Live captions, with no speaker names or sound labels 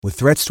With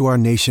threats to our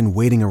nation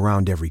waiting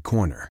around every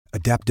corner,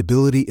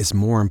 adaptability is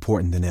more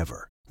important than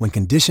ever. When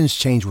conditions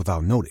change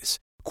without notice,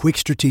 quick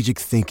strategic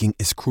thinking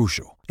is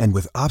crucial. And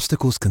with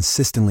obstacles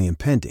consistently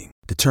impending,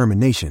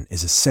 determination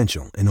is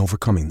essential in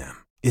overcoming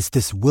them. It's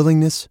this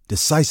willingness,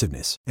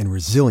 decisiveness, and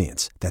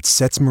resilience that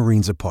sets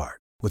Marines apart.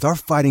 With our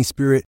fighting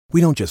spirit, we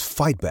don't just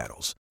fight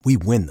battles, we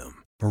win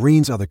them.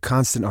 Marines are the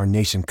constant our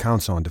nation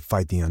counts on to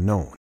fight the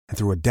unknown. And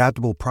through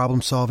adaptable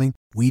problem solving,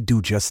 we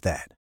do just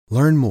that.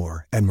 Learn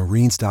more at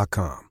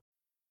marines.com.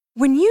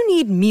 When you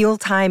need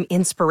mealtime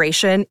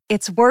inspiration,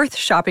 it's worth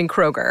shopping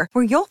Kroger,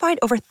 where you'll find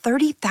over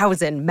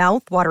 30,000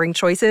 mouth-watering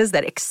choices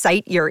that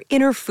excite your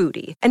inner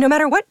foodie. And no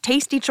matter what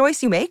tasty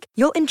choice you make,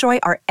 you'll enjoy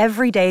our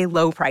everyday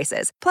low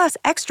prices, plus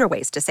extra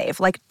ways to save,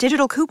 like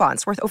digital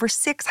coupons worth over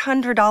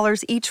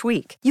 $600 each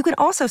week. You can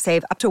also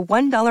save up to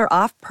 $1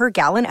 off per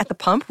gallon at the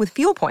pump with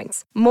fuel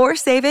points. More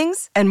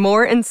savings and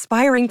more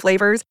inspiring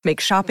flavors make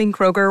shopping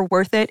Kroger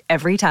worth it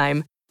every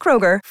time.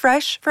 Kroger,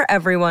 fresh for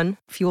everyone.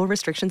 Fuel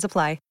restrictions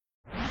apply.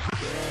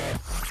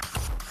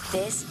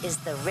 This is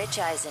the Rich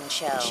Eisen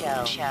Show.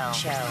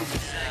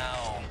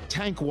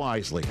 Tank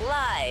wisely.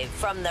 Live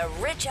from the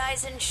Rich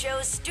Eisen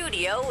Show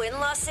studio in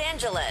Los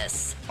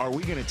Angeles. Are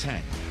we going to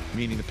tank?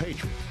 Meaning the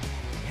Patriots.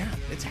 Yeah,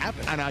 it's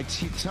happening. And I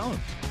keep telling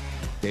them,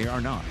 they are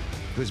not.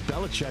 Because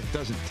Belichick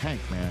doesn't tank,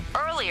 man.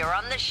 Earlier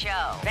on the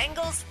show,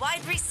 Bengals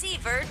wide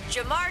receiver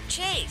Jamar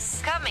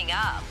Chase. Coming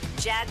up,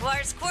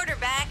 Jaguars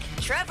quarterback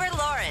Trevor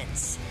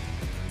Lawrence.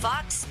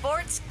 Fox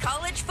Sports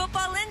college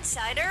football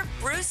insider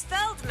Bruce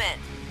Feldman.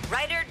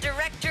 Writer,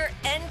 director,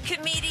 and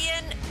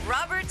comedian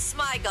Robert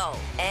Smigel.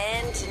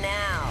 And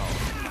now,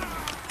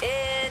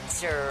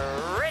 it's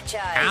Rich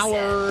Eisen.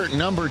 Hour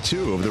number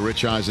 2 of the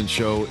Rich Eisen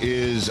Show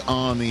is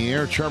on the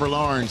air. Trevor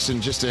Lawrence,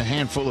 in just a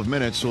handful of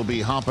minutes, will be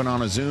hopping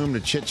on a Zoom to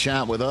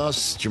chit-chat with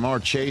us.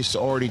 Jamar Chase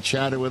already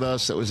chatted with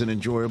us. That was an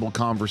enjoyable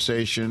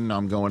conversation.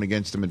 I'm going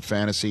against him in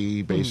fantasy.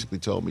 He basically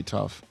told me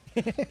tough.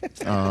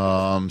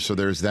 So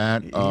there's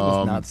that. He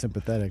was not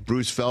sympathetic.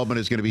 Bruce Feldman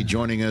is going to be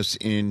joining us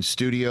in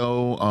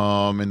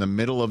studio in the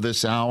middle of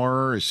this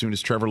hour. As soon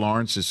as Trevor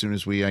Lawrence, as soon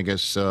as we, I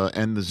guess,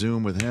 end the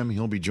Zoom with him,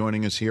 he'll be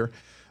joining us here.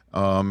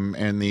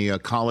 And the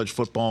college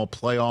football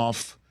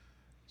playoff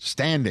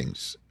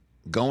standings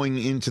going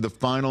into the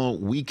final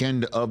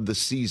weekend of the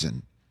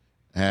season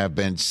have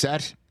been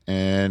set.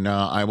 And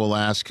I will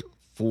ask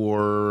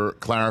for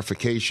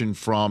clarification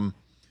from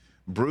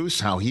Bruce,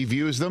 how he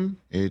views them.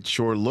 It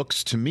sure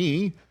looks to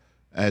me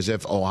as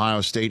if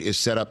Ohio State is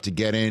set up to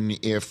get in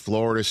if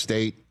Florida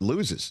State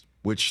loses,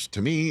 which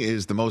to me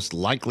is the most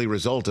likely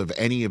result of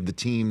any of the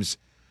teams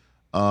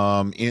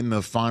in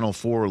the Final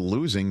Four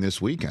losing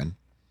this weekend.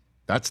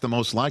 That's the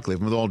most likely,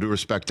 with all due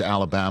respect to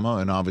Alabama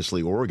and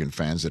obviously Oregon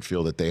fans that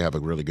feel that they have a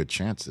really good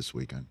chance this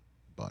weekend.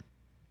 But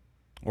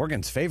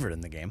Oregon's favored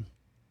in the game.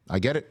 I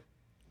get it.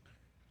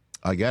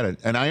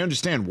 And I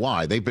understand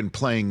why. They've been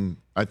playing,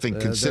 I think,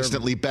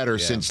 consistently better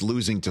since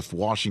losing to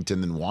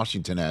Washington than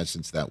Washington has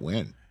since that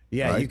win.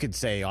 Yeah, right? You could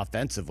say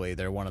offensively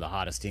they're one of the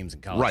hottest teams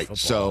in college football.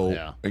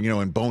 So,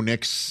 and Bo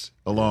Nix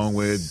along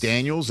with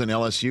Daniels and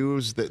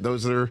LSU's,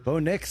 those are... Bo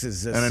Nix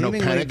is and I know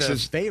seemingly Penix the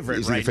is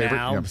favorite right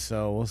now. Yeah.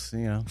 So we'll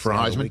see, for see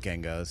how Heisman, the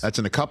weekend goes. That's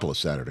in a couple of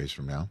Saturdays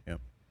from now.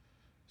 Yep.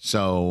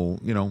 So,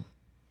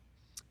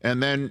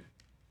 and then...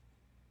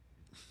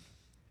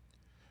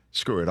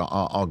 Screw it,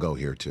 I'll go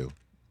here too.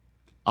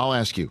 I'll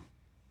ask you,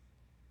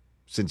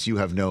 since you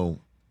have no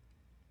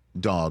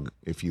dog,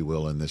 if you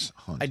will, in this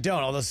hunt. I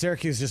don't, although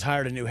Syracuse just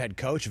hired a new head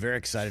coach. Very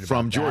excited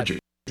from about Georgia.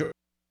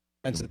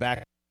 That.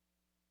 Back.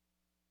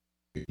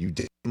 You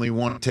definitely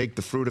want to take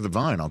the fruit of the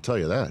vine, I'll tell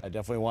you that. I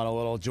definitely want a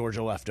little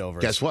Georgia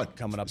leftovers. Guess what?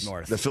 Coming up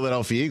north. The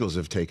Philadelphia Eagles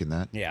have taken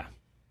that. Yeah.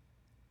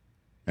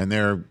 And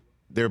they're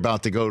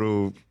about to go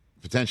to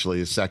potentially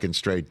a second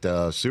straight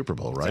Super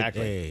Bowl, right?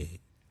 Exactly. Hey,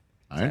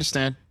 I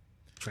understand.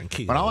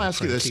 tranquilo. But I'll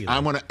ask you this. I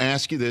want to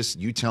ask you this.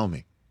 You tell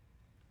me.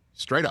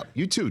 Straight up.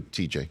 You too,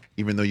 TJ,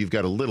 even though you've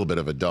got a little bit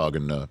of a dog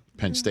in the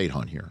Penn State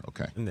hunt here.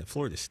 Okay. In that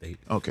Florida State.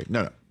 Okay.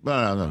 No.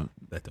 That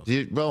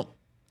don't. Well,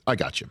 I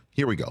got you.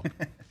 Here we go.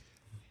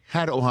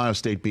 Had Ohio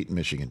State beaten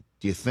Michigan,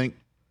 do you think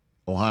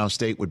Ohio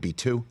State would be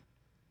 2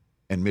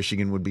 and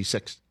Michigan would be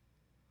 6?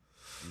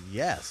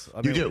 Yes.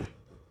 You do?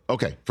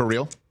 Okay. For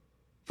real?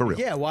 For real?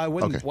 Yeah. Why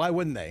wouldn't? Okay. Why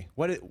wouldn't they?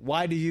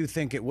 Why do you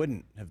think it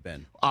wouldn't have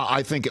been?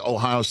 I think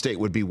Ohio State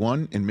would be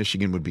 1 and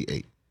Michigan would be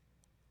 8.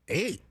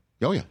 8?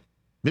 Oh, yeah.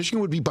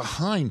 Michigan would be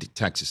behind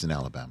Texas and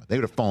Alabama. They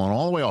would have fallen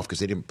all the way off because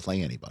they didn't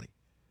play anybody.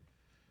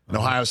 And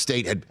Ohio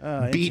State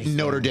had beaten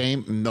Notre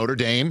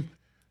Dame,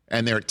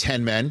 and they're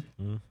 10 men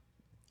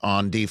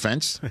on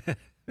defense.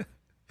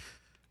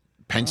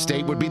 Penn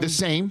State would be the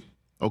same.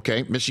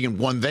 Okay, Michigan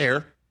won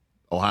there.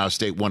 Ohio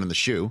State won in the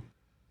shoe.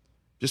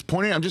 Just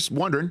pointing. I'm just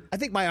wondering. I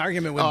think my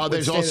argument would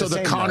there's stay also the the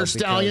same, Connor though,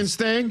 Stallions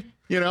thing.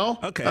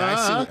 Okay,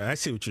 I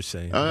see what you're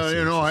saying.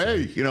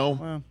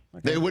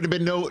 There would have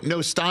been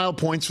no style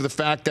points for the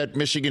fact that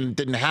Michigan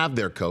didn't have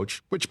their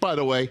coach, which, by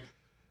the way,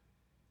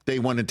 they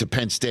went into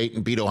Penn State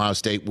and beat Ohio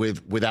State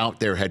without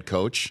their head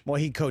coach. Well,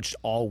 he coached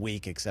all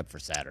week except for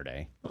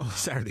Saturday. Oh,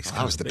 Saturday's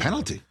That was the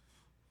penalty.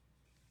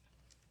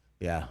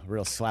 Yeah,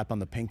 real slap on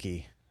the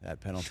pinky,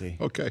 that penalty.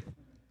 Okay.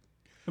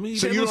 I mean,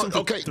 So you don't.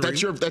 Okay,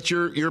 that's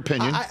your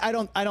opinion. I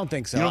don't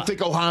think so. You don't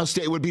think Ohio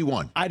State would be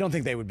one? I don't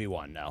think they would be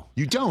one. No.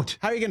 You don't.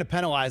 How are you going to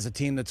penalize a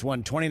team that's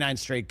won 29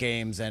 straight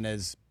games and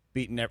has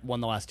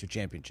won the last 2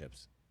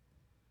 championships?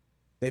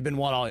 They've been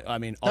won all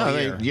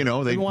year.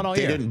 They won all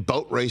year. didn't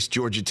boat race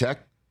Georgia Tech.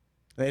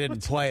 They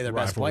didn't play their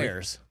best rivalry.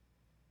 players.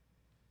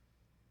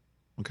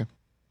 Okay.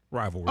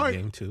 Rivalry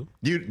game too.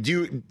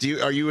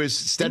 Are you as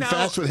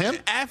steadfast with him?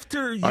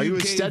 Are you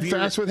as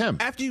steadfast with him?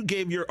 After you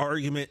gave your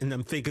argument, and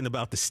I'm thinking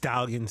about the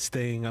Stallions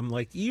thing, I'm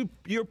like,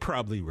 you're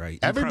probably right.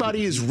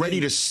 Everybody is ready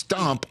to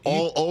stomp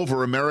all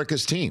over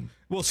America's team.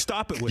 Well,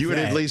 stop it with You would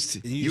that. at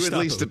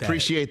least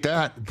appreciate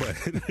that.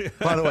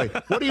 By the way,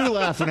 what are you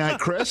laughing at,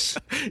 Chris?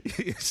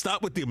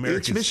 Stop with the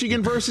Americans. It's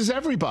Michigan versus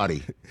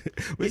everybody.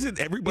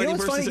 Isn't everybody You know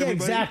what's versus funny? everybody?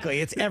 Exactly.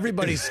 It's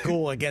everybody's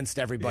school against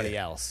everybody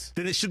else.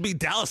 Then it should be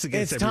Dallas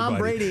against It's everybody. Tom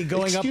Brady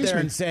going up Excuse there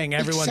me. and saying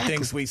everyone Exactly.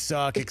 thinks we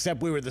suck,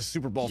 except we were the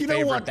Super Bowl You know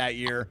favorite what? that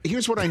year.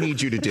 Here's what I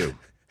need you to do.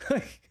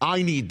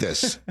 I need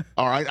this.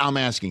 All right, I'm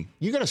asking.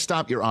 You got to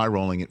stop your eye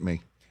rolling at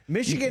me.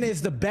 Michigan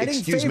is the betting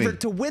Excuse me. favorite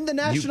to win the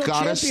national You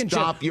gotta championship.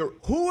 stop your-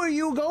 Who are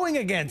you going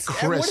against?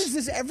 Chris. What is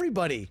this,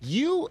 everybody?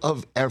 You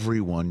of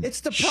everyone. It's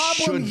the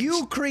problem should-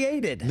 you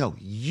created. No,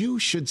 you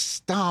should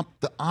stop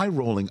the eye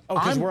rolling. Oh,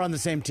 because we're on the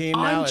same team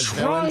now I'm as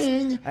trying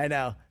villains? I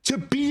know. to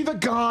be the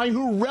guy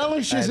who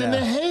relishes I in know.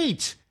 the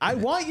hate. I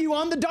want you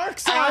on the dark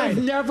side. I've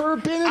never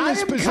been in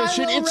this I'm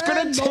position. Kylo It's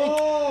going to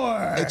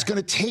Ren. take. It's going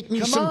to take me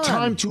Come some on.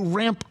 time to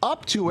ramp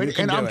up to it,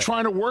 can and do I'm it.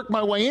 trying to work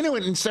my way into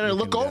it. Instead, I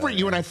look over at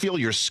you and I feel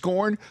your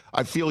scorn.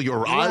 I feel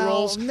your eye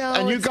rolls, no,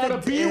 and you it's got to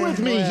the- be with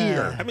me yeah.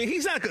 here. I mean,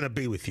 he's not going to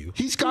be with you.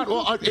 He's got.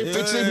 Well, if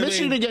it's I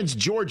Michigan mean- against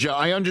Georgia,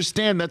 I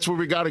understand that's where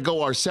we got to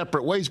go our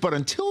separate ways. But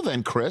until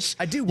then, Chris,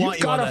 I do want you've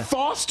you got on to a-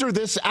 foster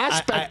this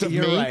aspect of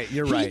you're me. right,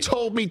 you're He right.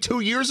 told me 2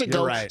 years ago,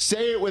 You're right.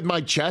 say it with my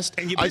chest.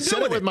 And you've I been said it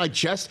doing with it. my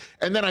chest,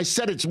 and then I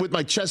said it with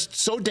my chest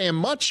so damn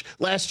much.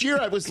 Last year,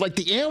 I was like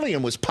the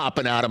alien was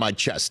popping out of my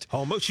chest.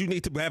 Almost, you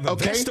need to have a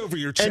Okay, vest over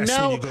your chest and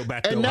now, when you go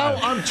back to and Ohio.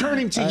 now I'm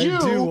turning to I you,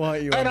 do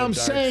want you on and the I'm dark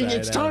saying side.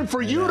 it's time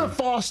for I you know. to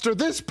foster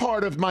this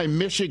part of my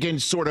Michigan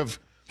sort of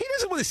He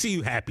doesn't want to see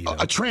you happy, though.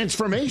 a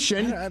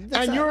transformation, That's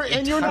and you're not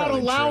entirely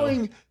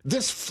allowing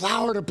this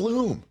flower to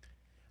bloom.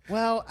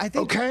 Well, I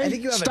think. Okay, I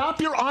think you have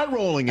stop your eye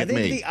rolling I at think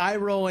me. the eye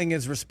rolling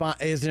is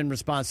in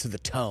response to the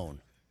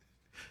tone.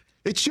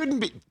 It shouldn't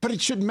be, but it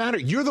shouldn't matter.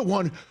 You're the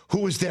one who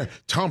was there.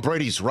 Tom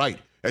Brady's right.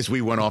 As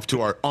we went off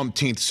to our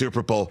umpteenth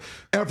Super Bowl,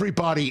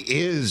 everybody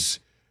is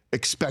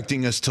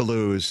expecting us to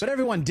lose. But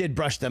everyone did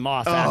brush them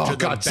off after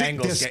the see,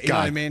 Bengals this game. guy, You know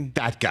what I mean?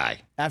 That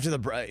guy. After the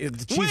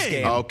Chiefs When?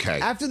 game. Okay.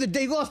 After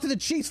they lost to the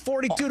Chiefs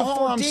 42 to 14.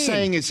 All I'm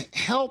saying is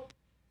help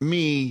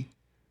me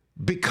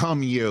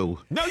become you.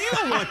 No, you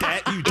don't want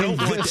that. You In don't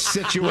want this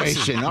that.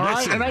 situation, Listen, all right?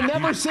 listen. And I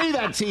never say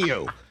that to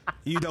you.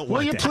 You don't Will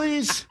want you that.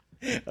 please?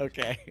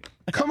 Okay.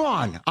 Come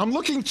on. I'm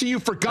looking to you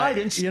for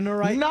guidance, you know,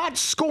 right? not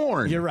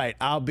scorn. You're right.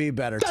 I'll be a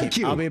better Thank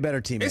you. I'll be a better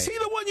teammate. Is he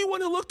the one you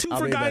want to look to I'll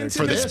for be a better guidance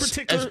For in this this,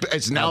 particular?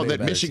 as now I'll be a that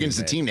better Michigan's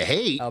the teammate. team to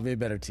hate, I'll be a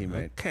better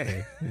teammate.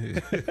 Okay.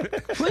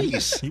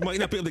 please. You might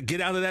not be able to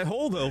get out of that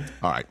hole, though.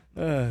 All right.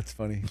 It's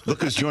funny.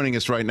 Look who's joining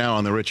us right now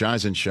on the Rich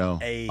Eisen Show.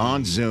 Hey.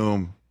 On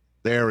Zoom.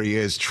 There he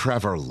is,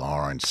 Trevor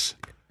Lawrence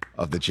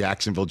of the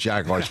Jacksonville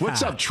Jaguars.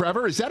 What's up,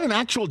 Trevor? Is that an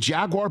actual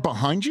Jaguar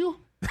behind you?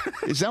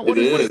 Is that what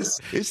It it is.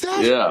 Is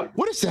that? Yeah.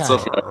 What is that?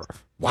 What's up, guys?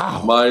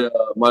 Wow.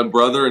 My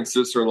brother and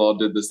sister-in-law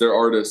did this. They're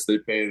artists. They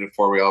painted it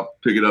for me. I'll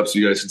pick it up so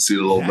you guys can see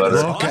it a little better.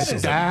 Look That at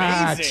is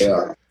that.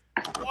 amazing.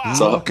 Yeah.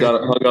 So I've got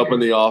it hung up in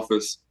the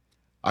office.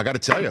 I got to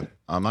tell you,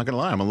 I'm not going to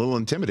lie. I'm a little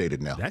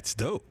intimidated now. That's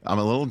dope. I'm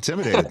a little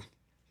intimidated.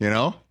 You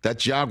know, that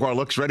Jaguar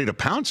looks ready to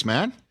pounce,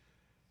 man.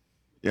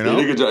 You They know?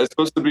 did a good job. It's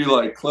supposed to be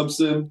like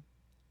Clemson,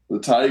 the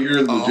Tiger,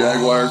 and the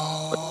Jaguars.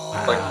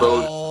 Like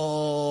both.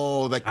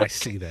 Oh, I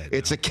see that.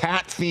 It's a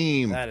cat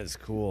theme. That is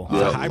cool.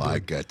 Yeah. I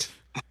like it.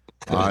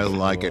 I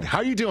like it.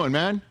 How you doing,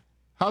 man?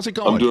 How's it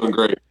going? I'm doing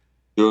great.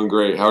 Doing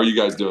great. How are you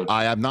guys doing?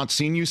 I have not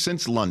seen you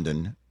since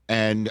London.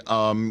 And,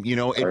 you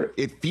know, Right.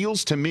 it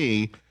feels to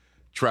me,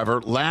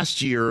 Trevor,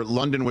 last year,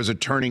 London was a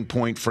turning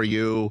point for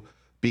you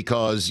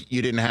because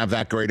you didn't have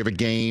that great of a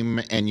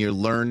game and you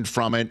learned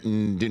from it.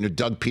 And, you know,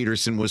 Doug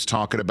Peterson was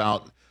talking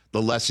about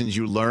the lessons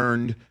you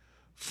learned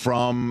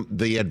from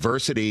the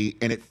adversity.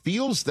 And it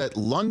feels that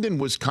London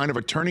was kind of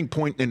a turning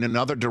point in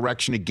another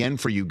direction again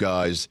for you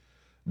guys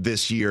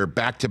this year.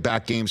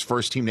 Back-to-back games,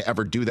 first team to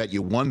ever do that.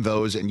 You won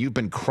those, and you've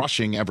been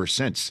crushing ever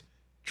since,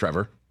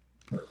 Trevor.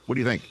 What do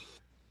you think?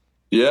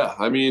 Yeah,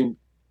 I mean,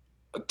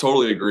 I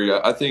totally agree.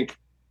 I think,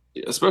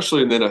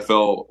 especially in the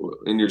NFL,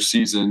 in your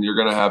season, you're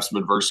going to have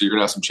some adversity. You're going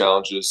to have some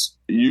challenges.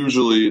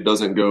 Usually it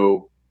doesn't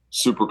go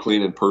super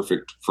clean and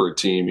perfect for a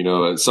team. You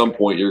know, at some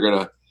point you're going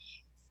to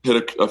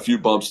hit a few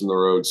bumps in the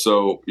road.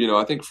 So, you know,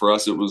 I think for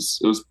us, it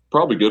was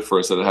probably good for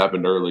us that it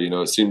happened early. You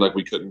know, it seemed like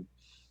we couldn't,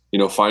 you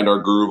know, find our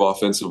groove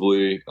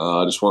offensively.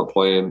 Just weren't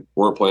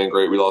playing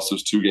great. We lost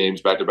those 2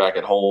 games back to back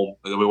at home,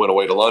 and then we went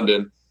away to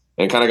London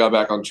and kind of got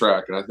back on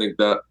track. And I think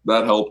that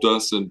helped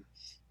us. And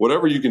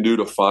whatever you can do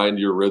to find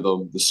your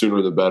rhythm, the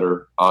sooner the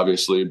better,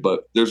 obviously.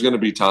 But there's going to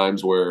be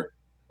times where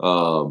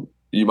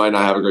you might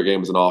not have a great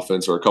game as an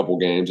offense or a couple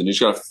games, and you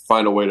just got to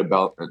find a way to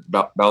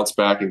bounce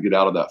back and get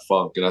out of that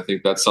funk. And I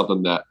think that's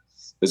something that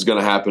is going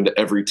to happen to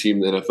every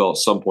team in the NFL at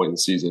some point in the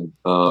season.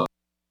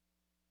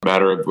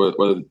 Matter of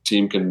whether the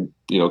team can,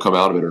 come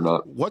out of it or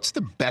not. What's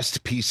the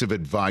best piece of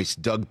advice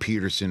Doug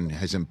Peterson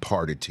has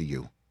imparted to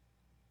you,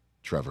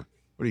 Trevor?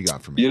 What do you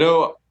got for me?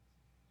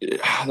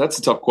 That's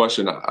a tough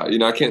question.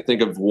 I can't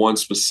think of one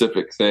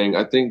specific thing.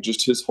 I think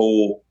just his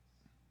whole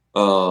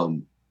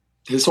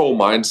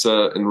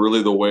mindset and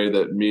really the way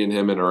that me and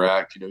him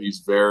interact.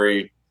 He's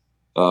very.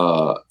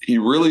 He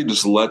really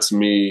just lets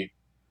me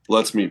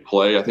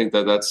play. I think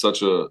that's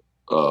such a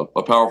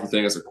powerful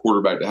thing as a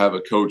quarterback, to have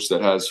a coach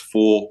that has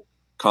full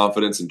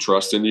confidence and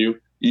trust in you,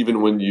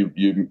 even when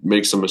you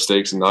make some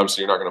mistakes, and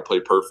obviously you're not going to play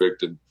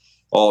perfect and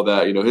all of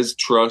that. His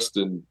trust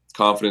and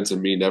confidence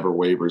in me never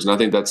wavers, and I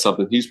think that's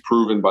something he's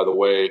proven by the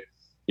way,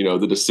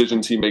 the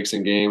decisions he makes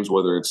in games,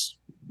 whether it's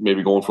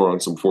maybe going for it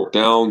on some fourth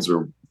downs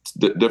or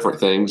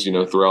different things,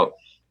 throughout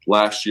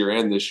last year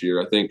and this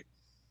year. I think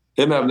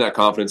him having that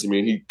confidence in me,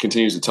 and he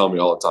continues to tell me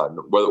all the time,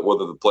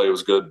 whether the play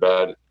was good,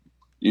 bad,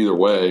 either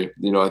way,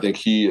 I think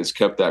he has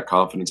kept that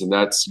confidence, and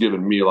that's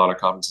given me a lot of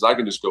confidence. I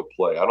can just go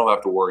play. I don't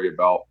have to worry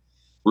about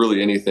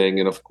really anything.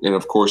 And of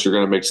course, you're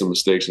going to make some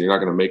mistakes, and you're not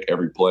going to make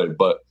every play.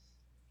 But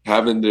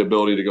having the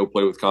ability to go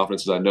play with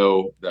confidence, I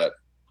know that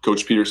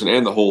Coach Peterson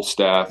and the whole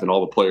staff and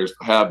all the players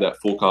have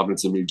that full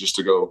confidence in me just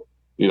to go,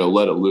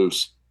 let it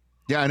loose.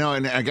 Yeah, I know,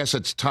 and I guess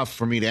it's tough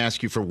for me to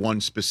ask you for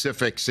one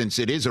specific, since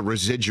it is a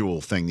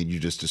residual thing that you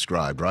just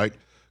described, right?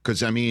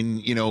 Because,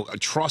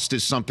 trust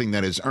is something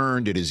that is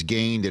earned, it is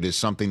gained, it is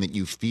something that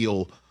you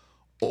feel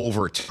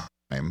over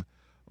time.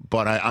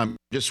 But I'm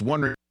just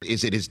wondering,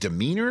 is it his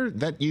demeanor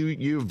that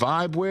you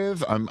vibe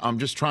with? I'm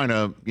just trying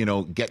to,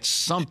 get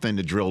something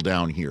to drill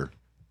down here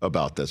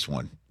about this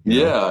one.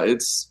 Yeah,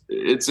 it's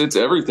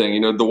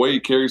everything. The way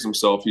he carries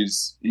himself,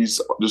 he's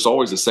just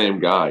always the same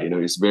guy.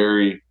 He's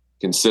very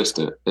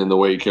consistent in the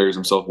way he carries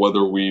himself,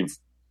 whether we're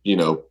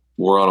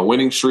on a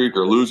winning streak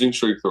or losing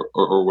streak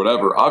or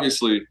whatever.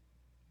 Obviously,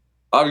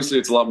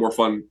 it's a lot more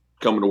fun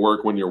coming to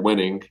work when you're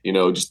winning.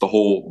 Just the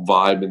whole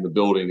vibe in the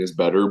building is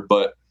better.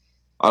 But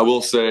I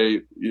will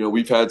say,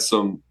 we've had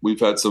some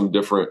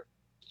different,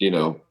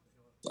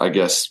 I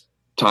guess,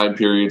 time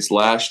periods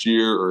last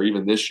year or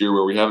even this year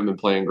where we haven't been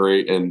playing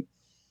great, and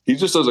he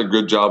just does a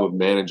good job of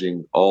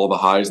managing all the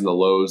highs and the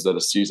lows that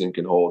a season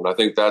can hold. And I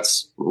think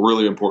that's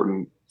really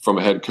important from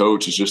a head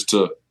coach, is just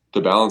to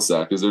balance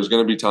that, because there's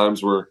going to be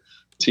times where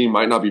team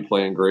might not be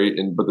playing great,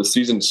 but the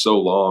season's so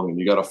long, and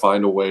you got to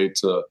find a way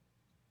to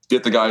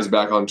get the guys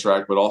back on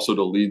track, but also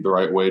to lead the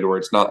right way to where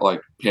it's not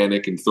like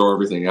panic and throw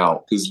everything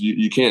out, because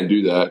you can't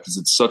do that because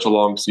it's such a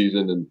long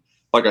season. And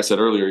like I said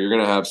earlier, you're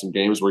going to have some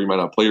games where you might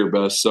not play your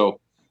best. So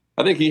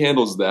I think he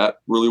handles that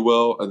really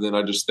well. And then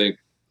I just think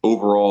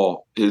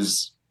overall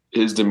his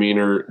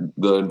demeanor,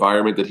 the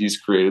environment that he's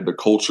created, the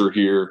culture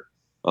here,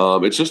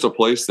 it's just a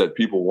place that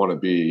people want to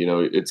be.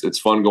 It's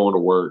fun going to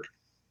work.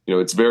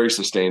 It's very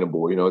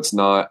sustainable. It's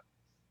not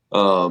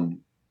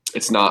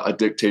a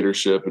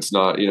dictatorship. It's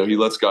not, he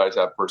lets guys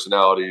have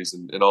personalities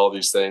and all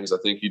these things. I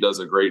think he does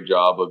a great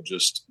job of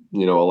just,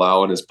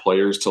 allowing his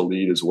players to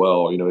lead as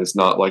well. It's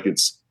not like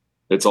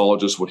it's all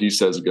just what he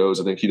says goes.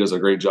 I think he does a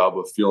great job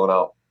of feeling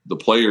out the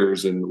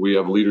players, and we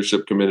have a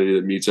leadership committee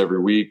that meets every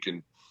week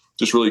and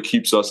just really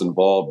keeps us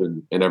involved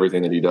in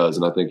everything that he does.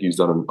 And I think he's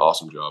done an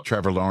awesome job.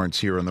 Trevor Lawrence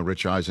here on the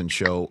Rich Eisen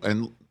Show.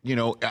 And,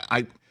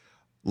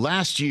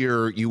 last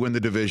year you win the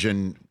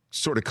division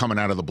sort of coming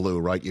out of the blue,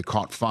 right? You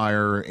caught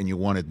fire and you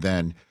won it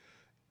then.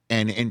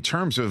 And in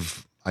terms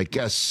of, I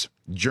guess,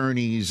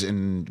 journeys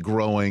and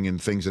growing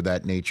and things of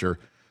that nature,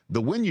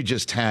 the win you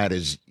just had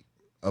is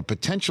a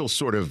potential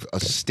sort of a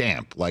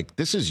stamp. Like,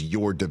 this is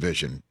your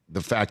division.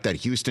 The fact that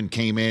Houston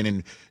came in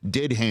and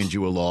did hand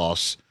you a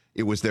loss,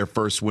 it was their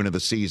first win of the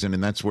season,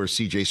 and that's where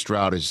C.J.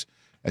 Stroud is,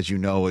 as you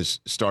know, has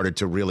started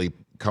to really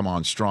come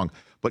on strong.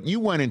 But you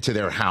went into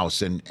their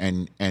house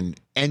and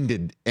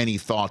ended any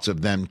thoughts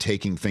of them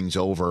taking things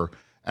over.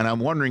 And I'm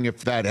wondering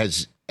if that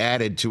has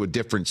added to a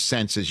different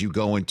sense as you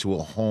go into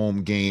a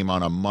home game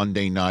on a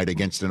Monday night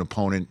against an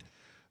opponent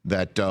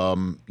that,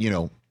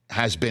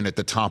 has been at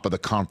the top of the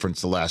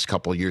conference the last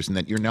couple of years, and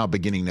that you're now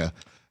beginning to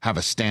have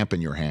a stamp in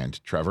your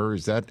hand. Trevor,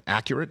 is that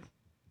accurate?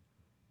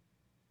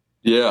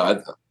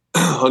 Yeah,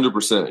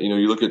 100%.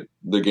 You look at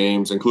the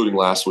games, including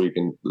last week,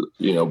 and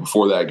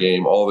before that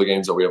game, all the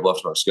games that we have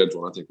left in our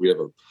schedule. And I think we have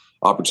an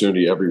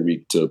opportunity every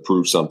week to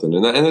prove something,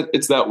 and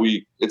it's that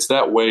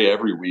way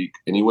every week,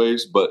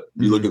 anyways. But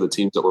you look at the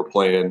teams that we're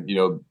playing.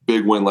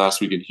 Big win last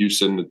week in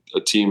Houston,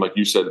 a team like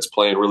you said, it's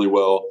playing really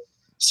well.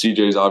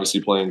 CJ's obviously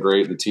playing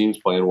great. The team's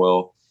playing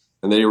well,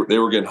 and they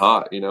were getting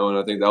hot. And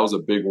I think that was a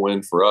big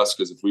win for us,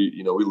 because if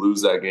we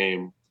lose that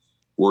game,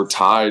 we're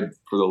tied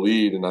for the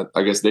lead, and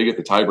I guess they get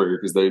the tiebreaker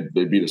because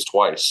they beat us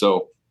twice.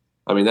 So,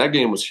 that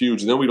game was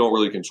huge. And then we don't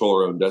really control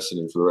our own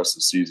destiny for the rest of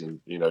the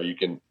season. You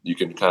can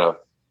kind of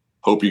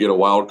hope you get a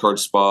wild card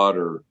spot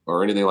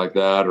or anything like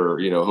that, or,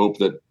 hope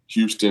that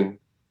Houston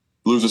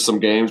loses some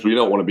games, but you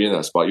don't want to be in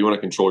that spot. You want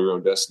to control your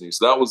own destiny.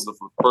 So that was the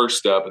first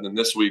step. And then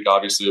this week,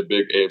 obviously a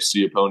big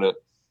AFC opponent.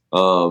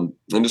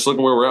 And just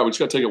looking where we're at, we just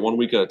got to take it 1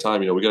 week at a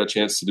time. We got a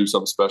chance to do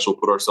something special,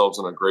 put ourselves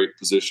in a great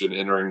position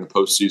entering the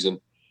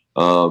postseason.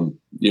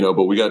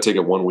 But we got to take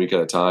it 1 week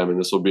at a time, and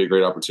this will be a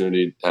great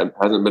opportunity.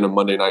 Hasn't been a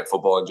Monday Night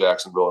Football in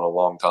Jacksonville in a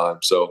long time.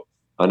 So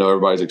I know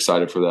everybody's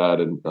excited for that,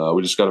 and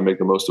we just got to make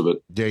the most of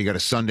it. Yeah, you got a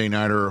Sunday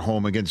nighter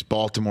home against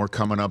Baltimore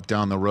coming up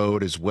down the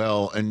road as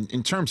well. And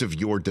in terms of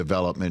your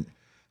development,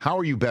 how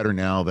are you better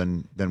now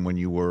than when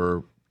you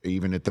were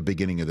even at the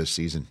beginning of this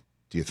season,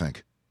 do you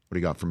think? What do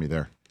you got for me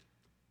there?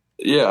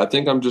 Yeah, I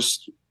think I'm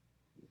just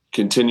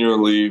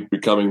continually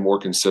becoming more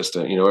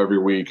consistent. Every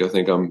week I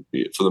think I'm,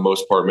 for the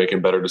most part,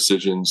 making better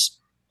decisions,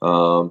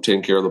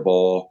 taking care of the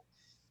ball.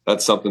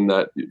 That's something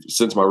that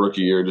since my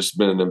rookie year, just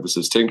been an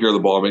emphasis. Taking care of the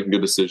ball, making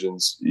good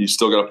decisions. You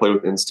still got to play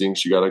with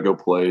instincts. You got to go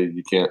play.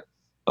 You can't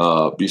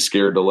be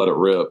scared to let it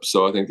rip.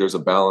 So I think there's a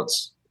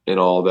balance in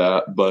all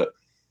that. But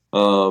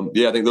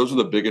I think those are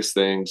the biggest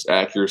things.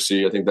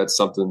 Accuracy. I think that's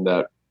something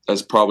that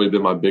has probably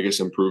been my biggest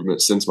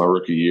improvement since my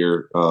rookie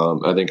year.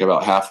 I think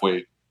about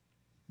halfway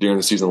during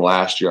the season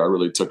last year, I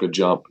really took a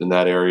jump in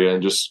that area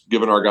and just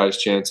giving our guys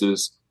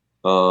chances,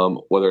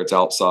 whether it's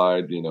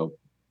outside,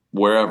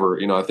 wherever,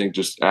 I think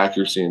just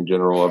accuracy in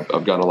general,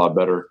 I've gotten a lot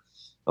better.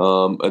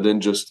 And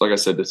then just, like I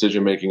said,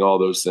 decision-making, all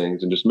those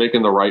things, and just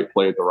making the right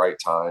play at the right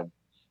time.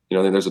 I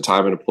think there's a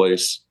time and a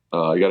place.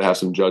 You got to have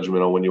some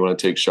judgment on when you want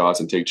to take shots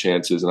and take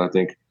chances. And I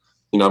think,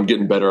 I'm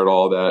getting better at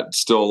all that.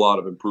 Still a lot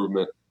of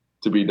improvement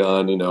to be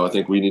done. I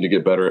think we need to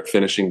get better at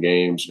finishing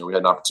games. We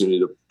had an opportunity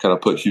to kind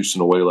of put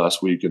Houston away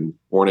last week and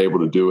weren't able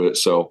to do it.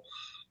 So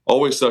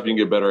always stuff you can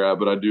get better at,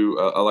 but I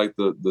like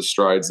the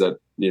strides that,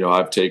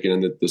 I've taken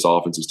and that this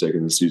offense has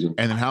taken this season.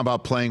 And then how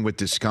about playing with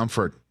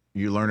discomfort?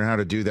 You learning how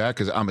to do that?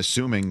 Because I'm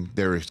assuming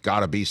there's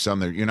got to be some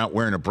that you're not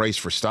wearing a brace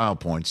for style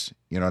points.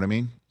 You know what I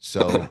mean?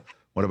 So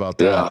what about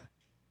that?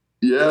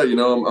 Yeah,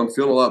 I'm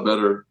feeling a lot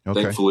better,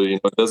 thankfully.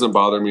 It doesn't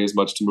bother me as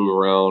much to move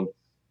around.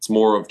 It's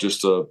more of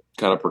just a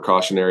kind of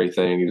precautionary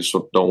thing. You just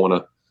don't want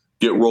to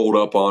get rolled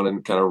up on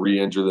and kind of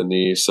re-injure the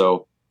knee. So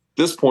at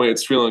this point,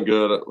 it's feeling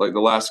good. Like the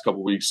last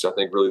couple of weeks, I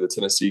think really the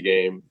Tennessee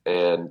game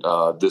and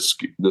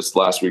this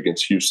last week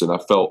against Houston, I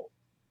felt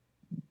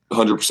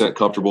 100%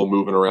 comfortable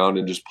moving around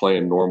and just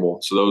playing normal.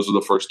 So those are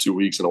the first 2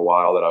 weeks in a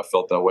while that I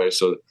felt that way.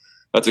 So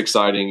that's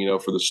exciting,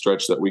 for the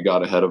stretch that we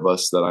got ahead of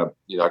us, that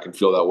I can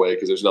feel that way,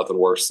 because there's nothing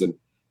worse than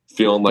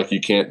feeling like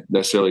you can't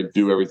necessarily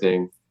do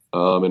everything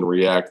and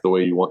react the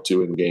way you want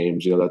to in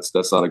games.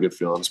 That's not a good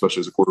feeling,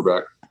 especially as a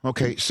quarterback.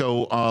 Okay,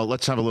 so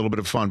let's have a little bit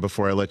of fun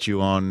before I let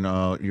you on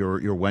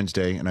your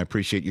Wednesday, and I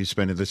appreciate you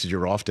spending this is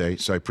your off day,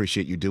 so I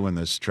appreciate you doing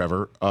this,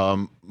 Trevor.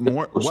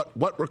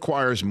 What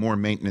requires more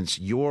maintenance,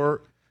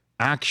 your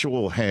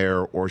actual hair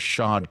or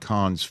Shad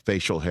Khan's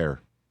facial hair,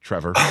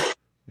 Trevor?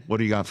 What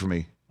do you got for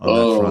me on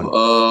that front?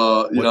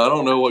 I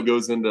don't know what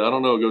goes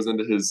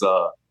into his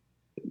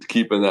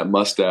keeping that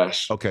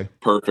mustache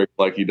perfect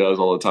like he does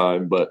all the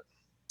time, but.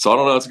 So I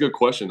don't know. It's a good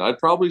question. I'd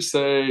probably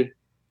say,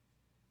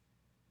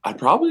 I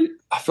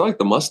feel like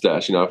the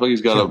mustache, I feel like he's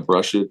got to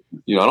brush it.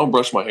 I don't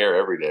brush my hair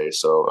every day.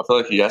 So I feel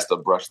like he has to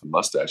brush the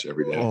mustache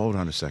every day. Oh, hold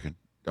on a second.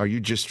 Are you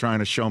just trying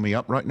to show me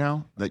up right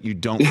now that you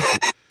don't?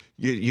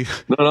 you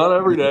No, not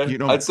every day.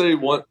 I'd say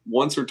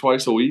once or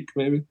twice a week,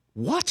 maybe.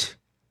 What?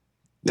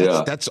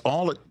 Yeah. That's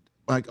all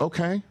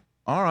okay.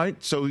 All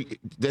right. So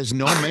there's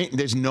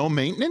no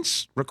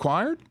maintenance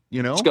required,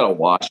 Just got to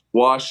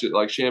wash it,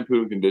 like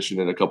shampoo and condition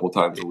it a couple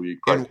times a week.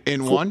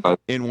 In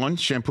one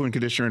shampoo and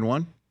conditioner in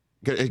one?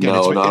 Again,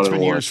 no, it's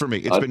been years for me.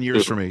 It's been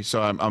years for me. So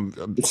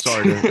I'm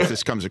sorry if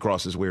this comes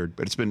across as weird,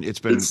 but it's been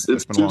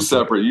two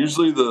separate.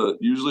 Usually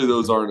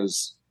those aren't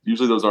as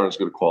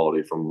good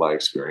quality from my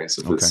experience.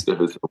 If it's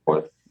the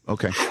point.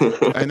 Okay.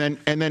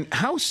 and then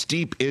how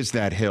steep is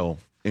that hill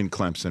in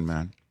Clemson,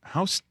 man?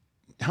 How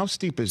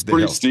steep is the hill?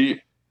 Pretty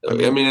steep.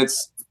 I mean,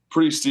 it's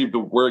pretty steep.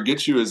 Where it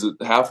gets you is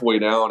halfway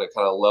down, it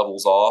kind of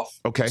levels off.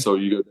 Okay. So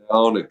you go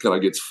down, it kind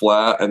of gets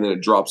flat, and then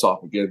it drops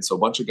off again. So a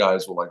bunch of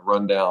guys will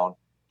run down,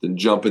 then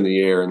jump in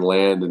the air and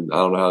land, and I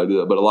don't know how to do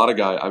that. But a lot of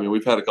guys,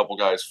 we've had a couple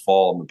guys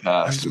fall in the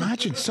past. I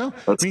imagine so.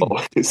 That's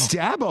always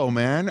Dabo,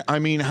 man.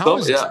 How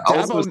is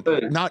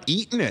Dabo not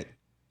eating it?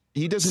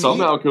 He doesn't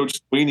somehow Coach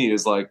Sweeney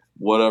is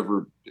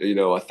whatever,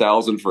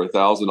 1,000 for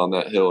 1,000 on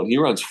that hill, and he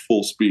runs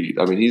full speed.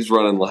 He's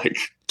running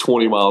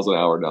 20 miles an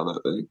hour down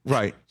that thing.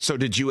 Right. So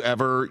did you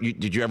ever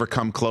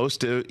come close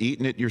to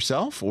eating it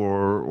yourself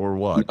or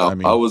what?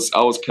 No, I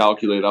was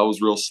calculated. I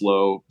was real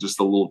slow, just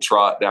a little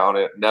trot down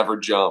it, never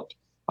jumped.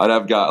 I'd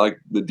have got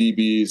the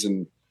DBs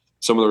and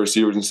some of the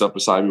receivers and stuff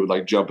beside me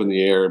would jump in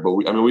the air, but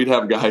we'd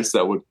have guys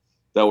that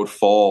would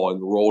fall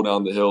and roll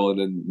down the hill, and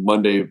then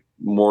Monday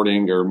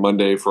morning or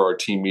Monday for our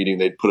team meeting,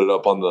 they'd put it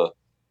up on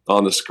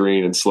the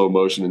screen in slow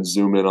motion and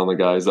zoom in on the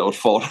guys that would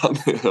fall down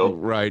the hill.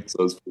 Right.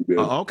 So it's pretty good.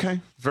 Okay.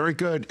 Very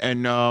good.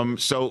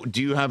 And so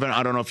do you have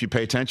I don't know if you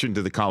pay attention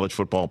to the college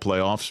football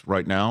playoffs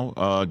right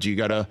now. Do you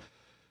got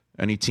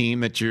Any team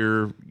that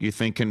you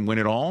think can win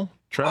it all?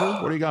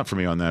 Trevor, what do you got for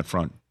me on that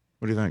front?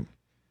 What do you think?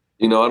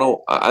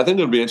 I think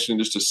it'll be interesting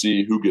just to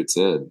see who gets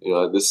in.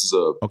 This is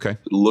okay.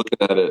 Looking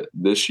at it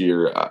this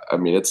year, I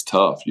mean, it's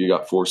tough. You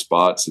got 4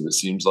 spots, and it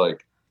seems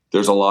like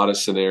there's a lot of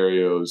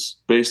scenarios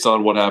based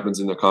on what happens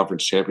in the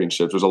conference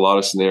championships. There's a lot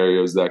of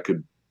scenarios that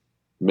could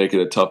make it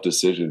a tough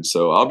decision.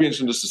 So I'll be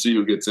interested just to see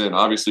who gets in.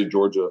 Obviously,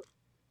 Georgia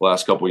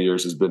last couple of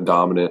years has been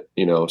dominant,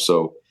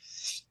 so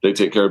they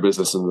take care of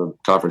business in the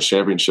conference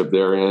championship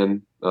they're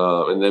in.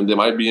 And then they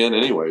might be in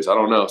anyways. I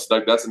don't know.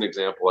 So that's an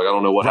example. I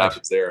don't know what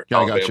happens there. Yeah,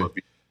 I got you.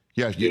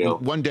 Yeah,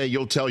 one day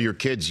you'll tell your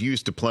kids you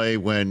used to play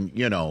when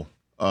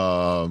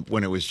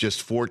it was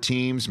just 4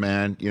 teams,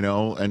 man,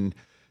 and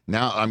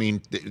now, I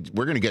mean,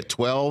 we're going to get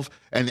 12.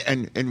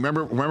 And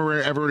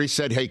remember everybody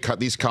said, hey,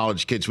 these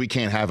college kids, we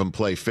can't have them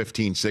play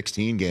 15,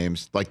 16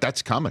 games. Like,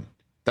 that's coming.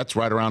 That's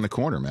right around the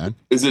corner, man.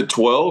 Is it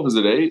 12? Is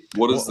it 8?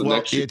 What is the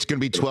next year? It's going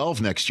to be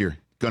 12 next year.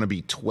 Going to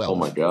be 12. Oh,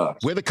 my gosh.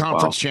 With a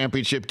conference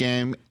championship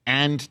game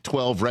and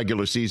 12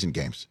 regular season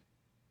games.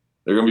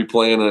 They're going to be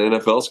playing an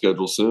NFL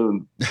schedule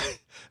soon.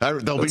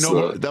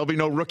 There'll be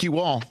no rookie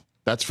wall.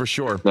 That's for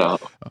sure. No.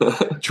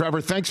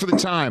 Trevor, thanks for the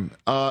time.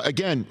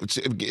 Again,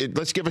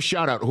 let's give a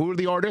shout out. Who are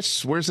the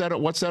artists? What's that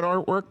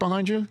artwork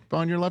behind you?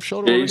 Behind your left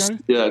shoulder?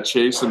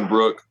 Chase and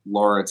Brooke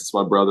Lawrence. It's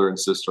my brother and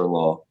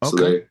sister-in-law. Okay.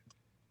 So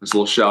just a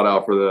little shout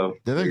out for them.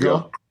 There you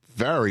go.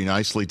 Very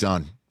nicely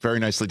done. Very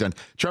nicely done.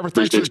 Trevor,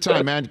 thanks for the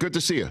time, man. Good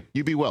to see you.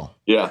 You be well.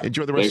 Yeah.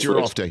 Enjoy the rest of your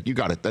off day. You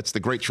got it. That's the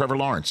great Trevor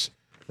Lawrence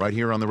right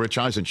here on the Rich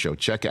Eisen Show.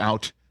 Check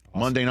out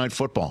Monday Night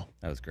Football.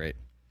 That was great.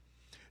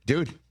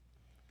 Dude,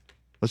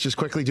 let's just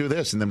quickly do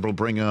this, and then we'll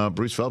bring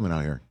Bruce Feldman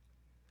out here.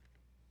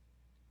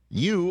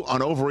 You,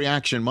 on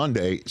Overreaction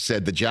Monday,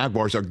 said the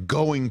Jaguars are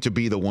going to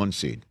be the 1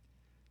 seed.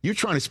 You're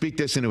trying to speak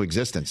this into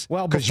existence.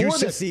 Well, before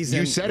the season.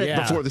 You said it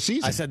before the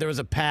season. I said there was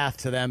a path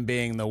to them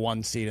being the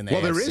 1 seed in the AFC.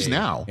 Well, there is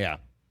now. Yeah.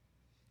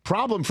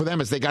 Problem for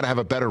them is they got to have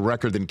a better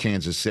record than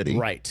Kansas City.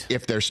 Right.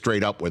 If they're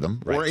straight up with them.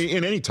 Right. Or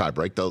in any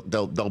tiebreak,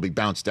 they'll be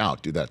bounced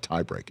out, do that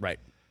tiebreak. Right.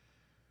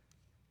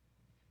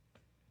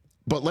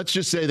 But let's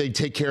just say they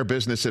take care of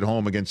business at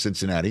home against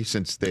Cincinnati,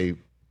 since they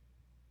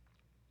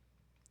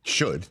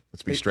should.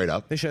 Let's be straight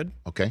up. They should.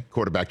 Okay.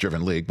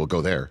 Quarterback-driven league. We'll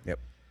go there. Yep.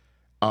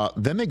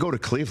 Then they go to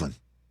Cleveland.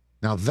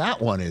 Now,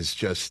 that one is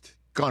just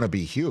going to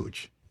be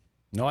huge.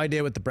 No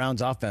idea what the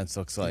Browns' offense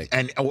looks like.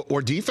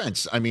 Or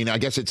defense. I mean, I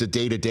guess it's a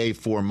day-to-day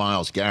for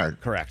Myles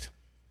Garrett. Correct.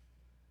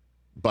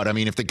 But, I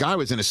mean, if the guy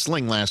was in a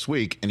sling last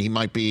week and he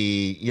might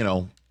be,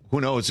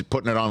 who knows,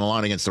 putting it on the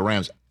line against the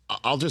Rams,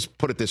 I'll just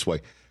put it this way.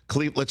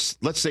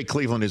 Let's say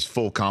Cleveland is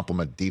full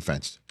complement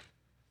defense.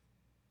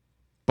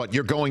 But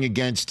you're going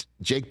against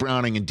Jake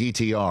Browning and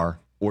DTR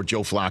or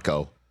Joe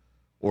Flacco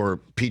or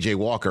P.J.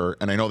 Walker,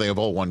 and I know they have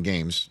all won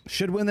games.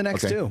 Should win the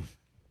next 2.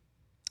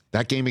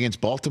 That game against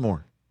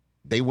Baltimore,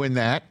 they win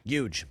that.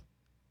 Huge.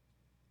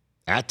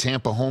 At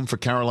Tampa, home for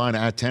Carolina,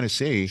 at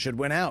Tennessee. Should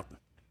win out.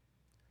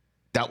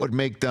 That would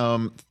make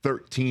them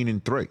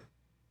 13-3,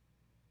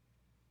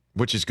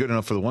 which is good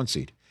enough for the 1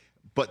 seed.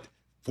 But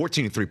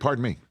 14-3,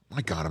 pardon me.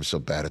 My God, I'm so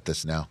bad at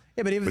this now.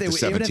 Yeah, but even if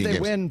they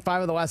win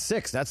 5 of the last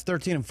 6, that's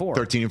 13-4.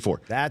 13-4.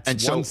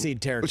 That's 1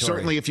 seed territory.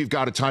 Certainly, if you've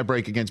got a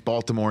tiebreak against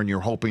Baltimore and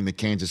you're hoping that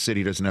Kansas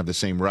City doesn't have the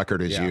same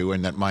record as you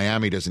and that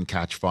Miami doesn't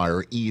catch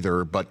fire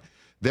either, but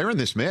they're in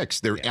this mix.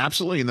 They're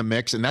absolutely in the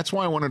mix, and that's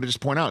why I wanted to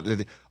just point out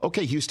that,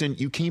 okay, Houston,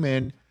 you came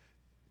in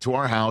to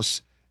our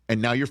house,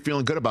 and now you're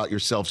feeling good about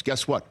yourselves.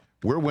 Guess what?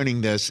 We're winning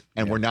this,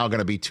 and we're now going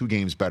to be 2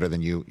 games better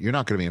than you. You're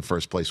not going to be in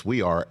first place.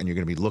 We are, and you're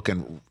going to be you're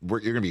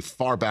going to be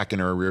far back in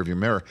our rearview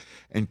mirror,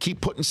 and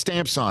keep putting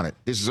stamps on it.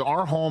 This is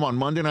our home on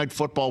Monday Night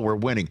Football. We're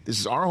winning.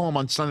 This is our home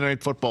on Sunday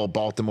Night Football,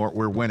 Baltimore.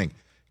 We're winning.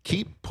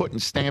 Keep putting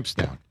stamps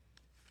down.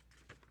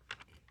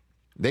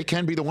 They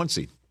can be the 1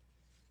 seed.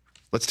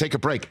 Let's take a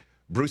break.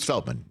 Bruce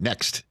Feldman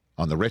next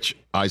on the Rich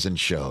Eisen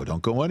Show.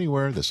 Don't go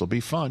anywhere. This will be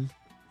fun.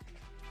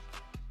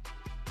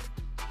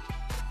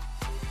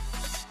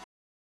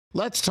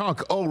 Let's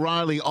talk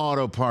O'Reilly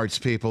Auto Parts,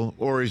 people,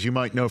 or as you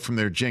might know from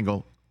their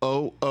jingle,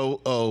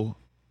 O'Reilly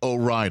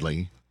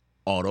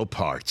Auto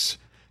Parts.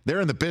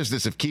 They're in the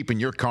business of keeping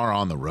your car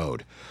on the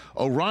road.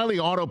 O'Reilly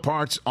Auto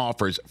Parts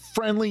offers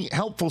friendly,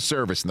 helpful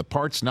service and the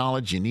parts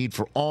knowledge you need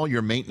for all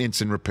your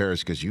maintenance and repairs,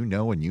 because you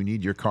know when you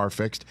need your car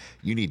fixed,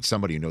 you need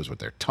somebody who knows what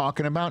they're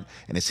talking about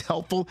and is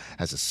helpful,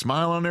 has a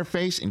smile on their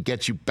face, and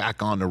gets you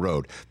back on the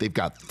road. They've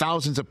got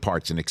thousands of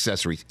parts and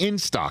accessories in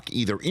stock,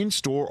 either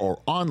in-store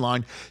or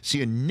online, so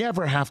you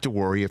never have to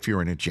worry if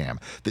you're in a jam.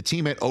 The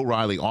team at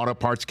O'Reilly Auto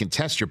Parts can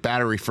test your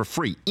battery for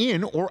free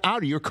in or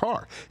out of your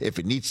car. If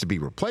it needs to be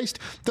replaced,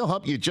 they'll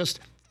help you just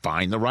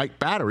find the right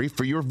battery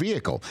for your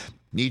vehicle.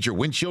 Need your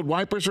windshield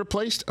wipers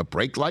replaced, a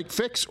brake light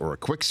fix, or a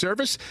quick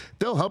service?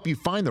 They'll help you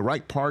find the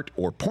right part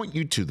or point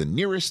you to the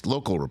nearest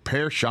local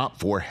repair shop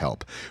for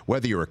help.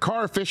 Whether you're a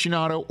car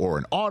aficionado or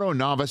an auto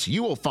novice,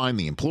 you will find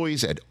the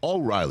employees at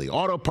O'Reilly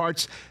Auto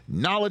Parts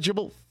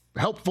knowledgeable,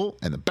 helpful,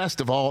 and the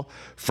best of all,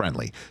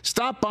 friendly.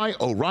 Stop by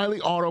O'Reilly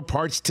Auto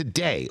Parts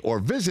today or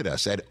visit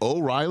us at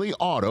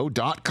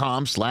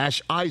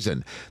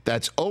O'ReillyAuto.com/Eisen.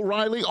 That's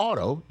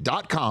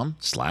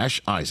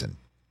O'ReillyAuto.com/Eisen.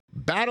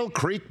 Battle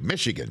Creek,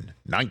 Michigan,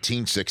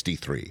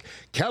 1963.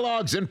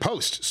 Kellogg's and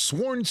Post,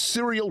 sworn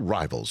cereal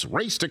rivals,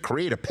 race to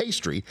create a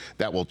pastry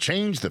that will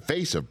change the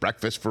face of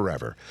breakfast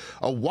forever.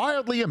 A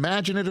wildly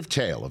imaginative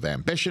tale of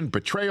ambition,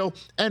 betrayal,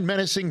 and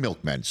menacing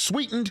milkmen,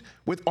 sweetened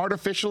with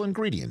artificial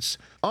ingredients.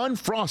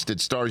 Unfrosted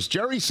stars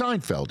Jerry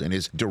Seinfeld in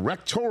his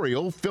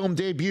directorial film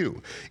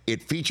debut.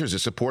 It features a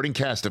supporting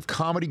cast of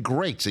comedy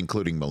greats,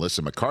 including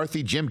Melissa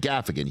McCarthy, Jim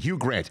Gaffigan, Hugh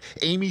Grant,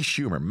 Amy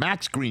Schumer,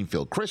 Max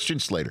Greenfield, Christian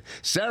Slater,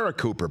 Sarah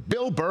Cooper,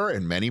 Bill Burr,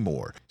 and many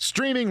more.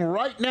 Streaming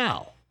right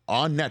now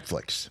on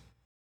Netflix.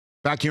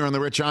 Back here on the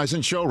Rich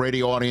Eisen Show,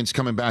 radio audience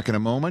coming back in a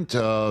moment.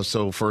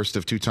 So first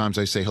of two times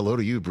I say hello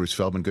to you, Bruce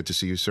Feldman. Good to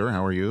see you, sir.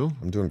 How are you?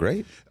 I'm doing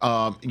great.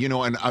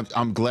 And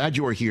I'm glad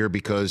you are here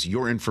because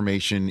your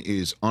information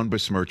is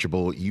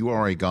unbesmirchable. You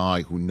are a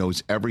guy who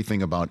knows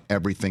everything about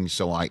everything,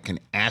 so I can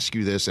ask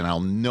you this, and I'll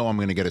know I'm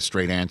going to get a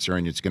straight answer,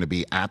 and it's going to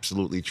be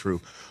absolutely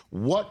true.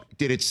 What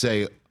did it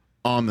say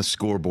on the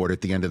scoreboard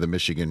at the end of the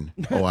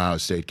Michigan-Ohio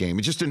State game?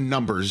 Just in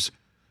numbers,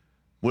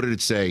 what did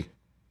it say?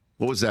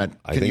 What was that?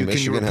 I think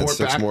Michigan had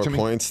 6 more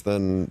points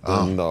than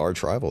the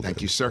arch rival.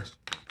 Thank you, sir.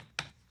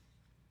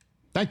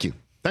 Thank you.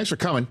 Thanks for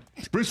coming.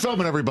 Bruce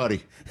Feldman,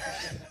 everybody.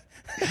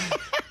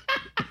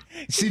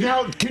 See,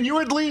 now, can you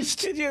at least...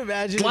 Could you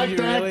imagine if you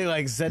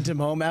really sent him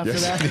home after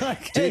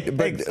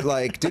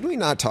that? Did we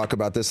not talk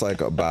about this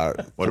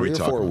about 3 or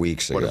 4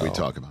 weeks ago? What did we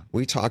talk about?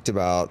 We talked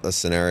about a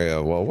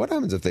scenario, well, what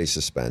happens if they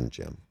suspend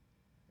Jim?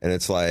 And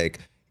it's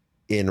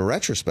in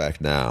retrospect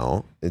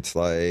now, it's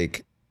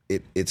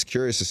it's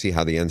curious to see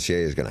how the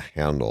NCAA is going to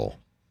handle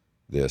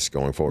this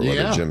going forward,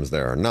 whether Jim's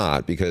there or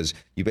not, because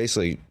you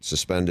basically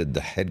suspended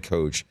the head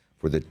coach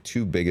for the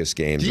 2 biggest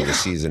games of the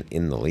season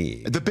in the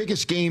league. The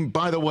biggest game,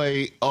 by the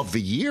way, of the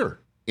year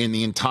in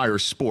the entire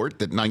sport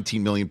that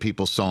 19 million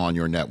people saw on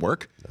your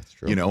network. That's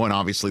true. And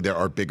obviously there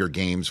are bigger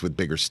games with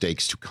bigger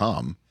stakes to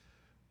come,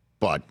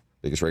 but...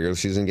 Biggest regular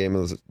season game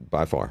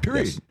by far.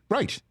 Period. Yes.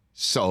 Right.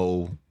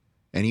 So,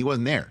 and he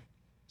wasn't there.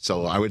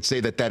 So I would say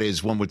that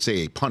is, one would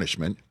say, a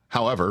punishment.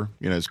 However,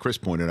 as Chris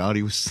pointed out,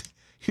 he was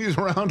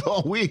around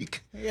all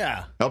week.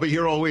 Yeah, I'll be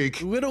here all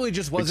week. Literally,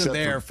 just wasn't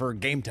there for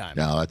game time.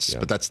 No,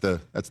 but that's the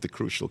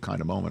crucial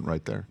kind of moment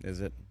right there. Is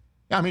it?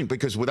 Yeah, I mean,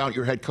 because without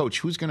your head coach,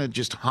 who's going to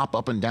just hop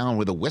up and down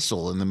with a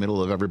whistle in the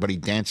middle of everybody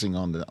dancing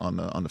on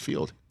the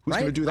field? Who's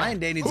going to do that? Ryan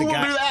Day needs a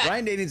guy.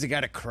 Ryan Day needs a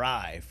guy to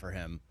cry for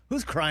him.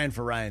 Who's crying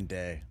for Ryan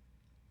Day?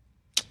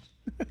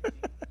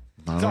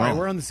 Sorry,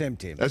 we're on the same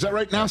team. Is that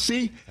right now?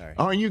 See? Sorry.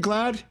 Aren't you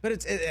glad?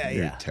 But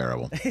You're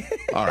terrible.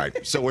 All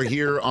right. So we're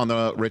here on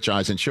the Rich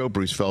Eisen Show.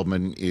 Bruce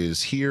Feldman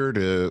is here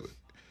to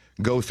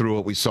go through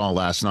what we saw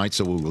last night,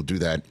 so we will do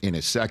that in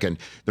a second.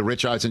 The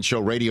Rich Eisen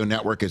Show radio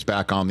network is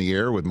back on the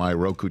air with my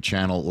Roku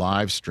channel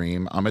live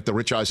stream. I'm at the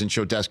Rich Eisen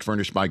Show desk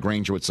furnished by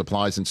Grainger with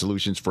supplies and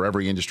solutions for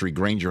every industry.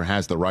 Grainger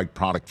has the right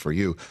product for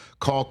you.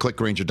 Call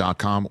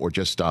clickgrainger.com or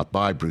just stop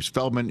by. Bruce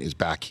Feldman is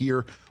back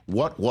here.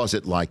 What was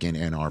it like in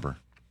Ann Arbor?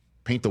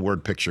 Paint the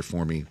word picture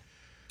for me.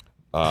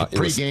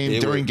 Pre-game,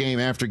 during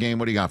game, after game.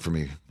 What do you got for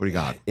me? What do you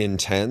got?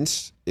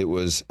 Intense. It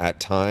was at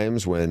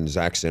times when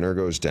Zach Sinner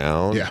goes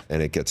down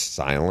and it gets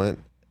silent.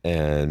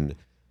 And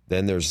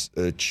then there's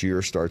a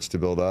cheer starts to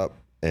build up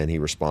and he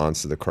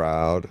responds to the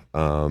crowd.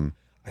 I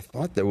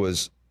thought there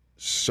was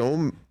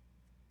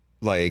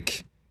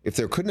if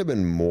there couldn't have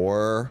been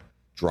more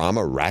drama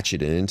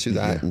ratcheted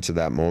into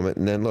that moment.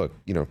 And then look,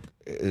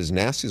 as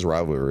nasty as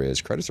rivalry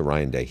is, credit to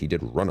Ryan Day. He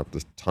did run up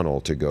the tunnel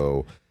to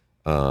go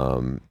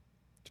to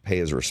pay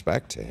his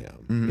respect to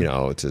him,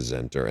 to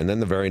Zinter. And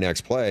then the very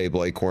next play,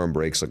 Blake Corum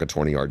breaks a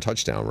 20-yard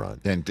touchdown run.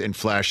 And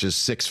flashes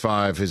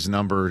 6'5", his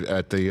number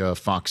at the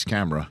Fox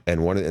camera.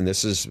 And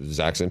this is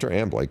Zach Zinter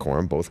and Blake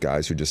Corum, both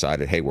guys who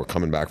decided, hey, we're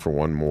coming back for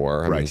one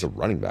more. I mean, he's a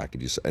running back,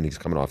 and he's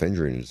coming off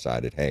injury and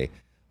decided, hey,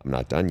 I'm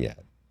not done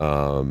yet.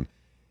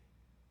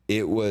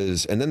 It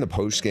was, and then the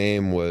post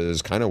game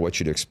was kind of what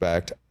you'd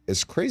expect.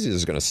 As crazy as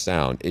it's going to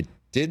sound, it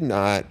did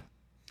not,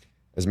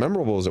 as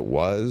memorable as it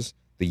was,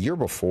 the year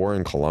before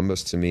in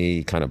Columbus to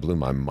me kind of blew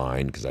my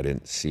mind because I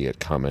didn't see it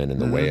coming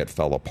and the way it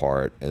fell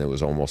apart. And it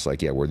was almost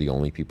like, we're the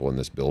only people in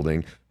this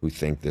building who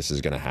think this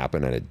is going to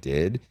happen, and it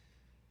did.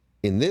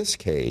 In this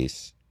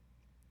case,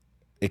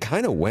 it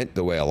kind of went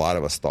the way a lot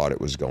of us thought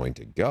it was going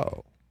to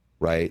go,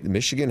 right?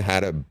 Michigan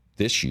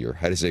this year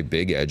had a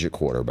big edge at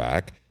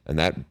quarterback, and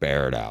that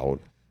bared out.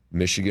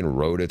 Michigan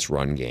rode its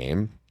run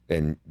game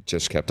and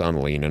just kept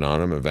on leaning on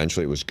them.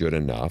 Eventually, it was good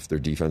enough. Their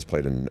defense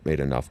made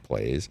enough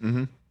plays.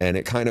 And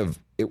it I don't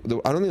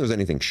think there was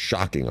anything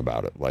shocking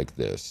about it like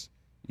this.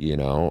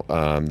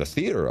 The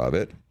theater of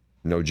it,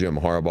 no Jim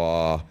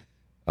Harbaugh.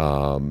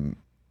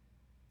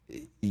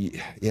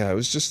 It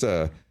was just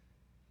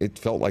it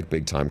felt like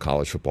big-time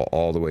college football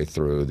all the way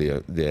through.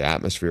 The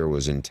atmosphere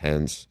was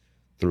intense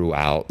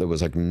throughout. There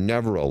was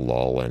never a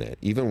lull in it.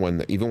 Even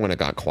when it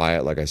got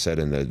quiet, like I said,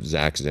 in the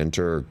Zach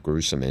Zinter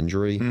gruesome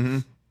injury,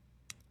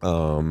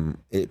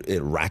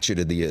 it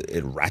ratcheted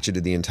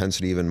the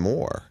intensity even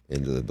more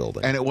into the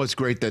building. And it was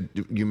great that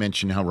you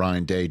mentioned how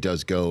Ryan Day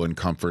does go and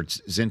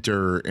comforts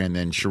Zinter, and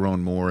then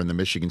Sharon Moore and the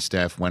Michigan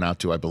staff went out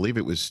to, I believe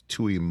it was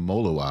Tui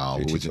Moloau,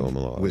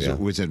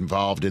 who was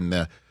involved in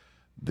the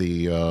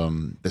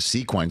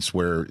sequence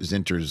where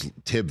Zinter's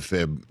tib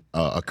fib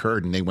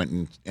occurred, and they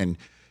went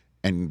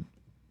and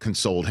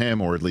consoled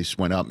him, or at least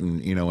went up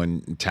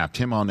and tapped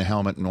him on the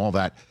helmet and all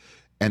that.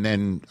 And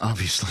then,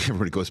 obviously,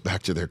 everybody goes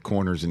back to their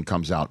corners and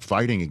comes out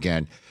fighting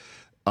again.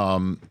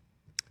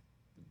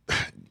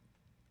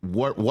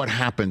 What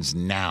happens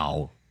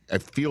now? I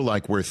feel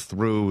like we're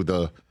through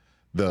the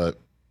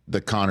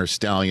Connor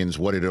Stallions,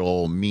 what did it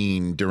all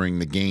mean during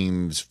the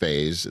games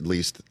phase. At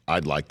least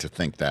I'd like to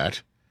think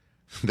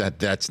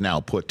that's now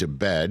put to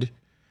bed.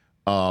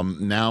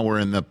 Now we're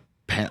in the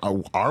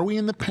are we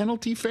in the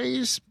penalty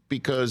phase?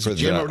 Because for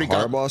Jim already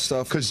got Harbaugh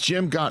stuff. Because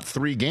Jim got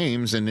 3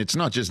 games, and it's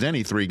not just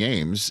any 3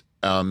 games.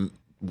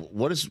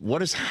 What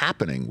is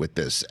happening with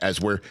this?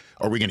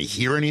 Are we going to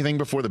hear anything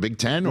before the Big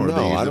Ten or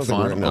I don't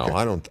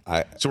final?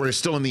 think so we're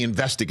still in the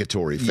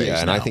investigatory phase. Yeah,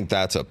 and now. I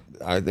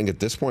think at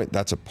this point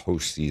that's a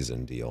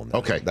postseason deal now.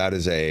 Okay, that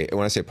is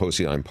when I say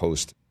postseason, I'm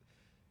post.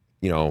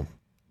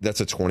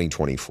 That's a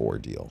 2024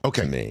 deal.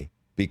 Okay. To me,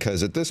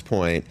 because at this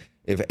point,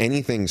 if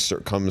anything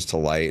comes to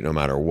light, no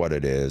matter what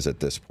it is, at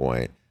this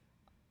point,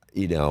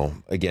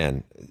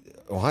 again,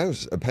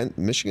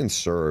 Michigan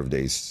served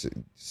a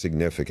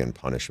significant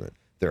punishment.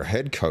 Their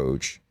head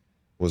coach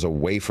was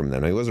away from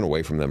them. He wasn't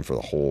away from them for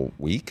the whole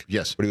week.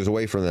 Yes, but he was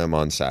away from them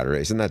on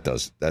Saturdays, and that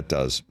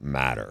does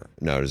matter.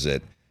 Now, is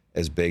it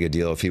as big a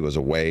deal if he was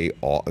away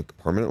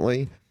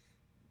permanently?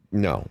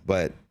 No,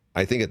 but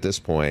I think at this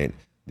point,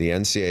 the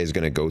NCAA is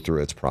going to go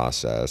through its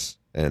process,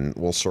 and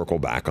we'll circle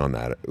back on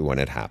that when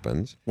it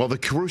happens. Well, the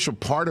crucial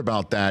part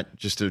about that,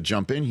 just to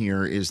jump in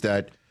here, is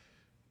that,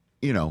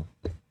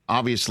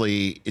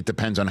 obviously it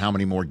depends on how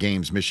many more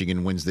games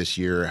Michigan wins this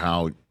year,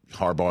 how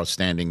Harbaugh's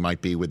standing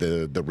might be with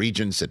the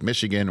regents at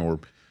Michigan or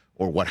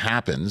what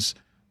happens.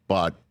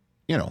 But,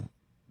 the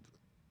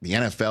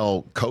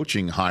NFL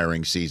coaching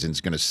hiring season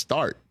is going to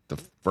start the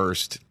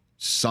first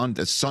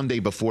Sunday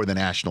before the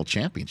national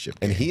championship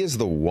game. And he is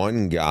the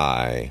one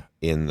guy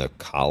in the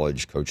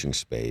college coaching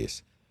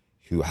space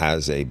who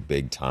has a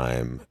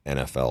big-time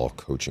NFL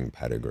coaching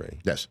pedigree.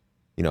 Yes.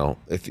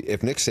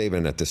 If Nick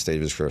Saban at this stage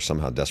of his career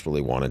somehow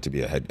desperately wanted to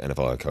be a head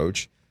NFL head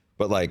coach,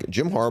 but like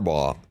Jim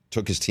Harbaugh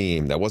took his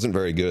team that wasn't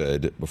very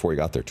good before he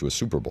got there to a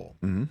Super Bowl.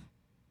 Mm-hmm.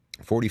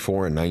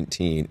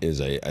 44-19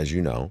 is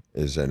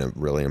a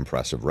really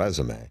impressive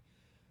resume.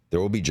 There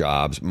will be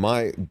jobs.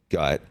 My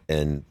gut,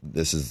 and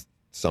this is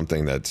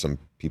something that some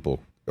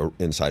people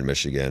inside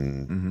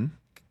Michigan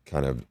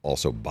kind of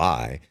also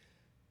buy,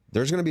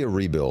 there's going to be a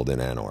rebuild in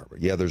Ann Arbor.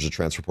 Yeah, there's a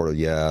transfer portal.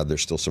 Yeah,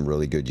 there's still some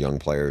really good young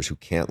players who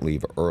can't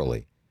leave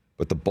early.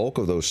 But the bulk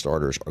of those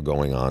starters are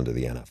going on to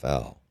the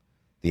NFL.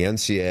 The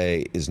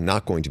NCAA is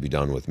not going to be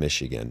done with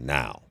Michigan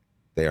now.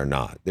 They are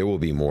not. There will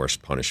be more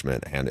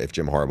punishment. And if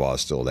Jim Harbaugh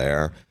is still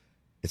there,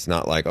 it's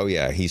not like, oh,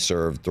 yeah, he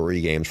served 3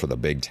 games for the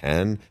Big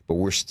Ten, but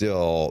we're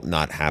still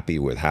not happy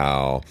with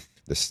how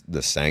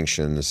the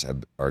sanctions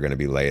are going to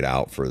be laid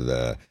out for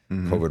the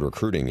COVID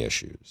recruiting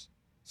issues.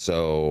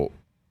 So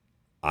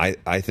I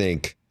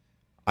think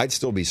I'd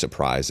still be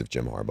surprised if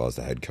Jim Harbaugh is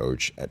the head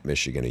coach at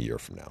Michigan a year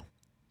from now.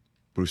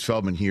 Bruce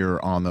Feldman here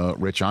on the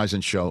Rich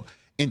Eisen Show.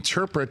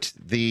 Interpret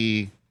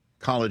the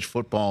college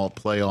football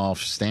playoff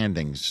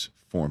standings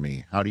for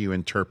me. How do you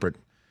interpret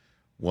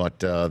what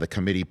the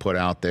committee put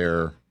out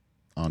there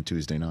on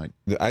Tuesday night?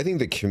 I think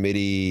the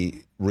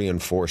committee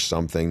reinforced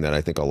something that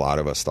I think a lot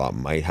of us thought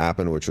might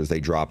happen, which was they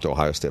dropped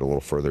Ohio State a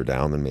little further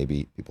down than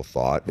maybe people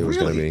thought it was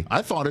going to be.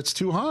 I thought it's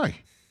too high.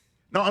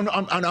 No,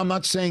 I'm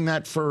not saying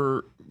that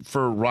for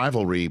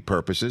rivalry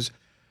purposes.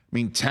 I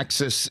mean,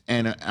 Texas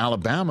and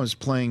Alabama's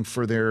playing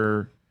for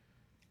their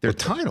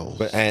titles.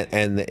 But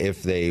and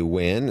if they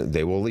win,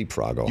 they will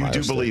leapfrog Ohio State.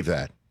 You do believe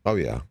that? Oh,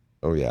 yeah.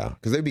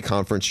 Because they'd be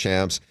conference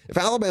champs. If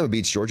Alabama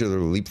beats Georgia, they're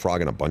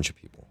leapfrogging a bunch of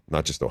people,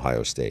 not just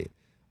Ohio State.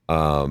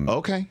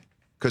 Okay.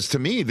 Because to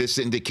me, this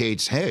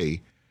indicates,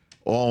 hey,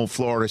 all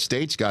Florida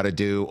State's got to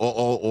do,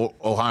 all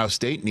Ohio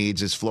State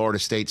needs is Florida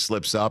State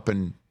slips up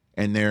and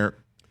they're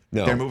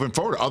moving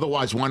forward.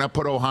 Otherwise, why not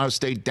put Ohio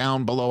State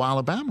down below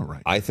Alabama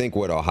right now? I think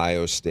what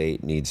Ohio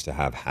State needs to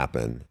have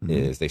happen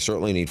is they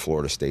certainly need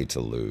Florida State to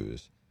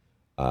lose.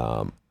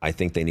 I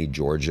think they need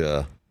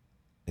Georgia.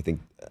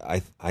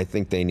 I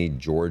think they need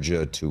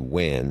Georgia to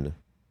win.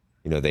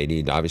 They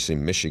need obviously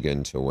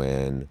Michigan to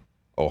win.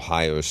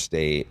 Ohio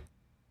State,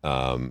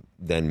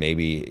 then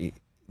maybe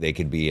they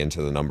could be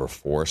into the number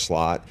 4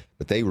 slot.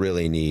 But they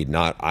really need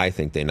I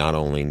think they not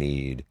only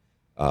need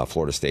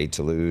Florida State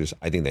to lose.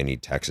 I think they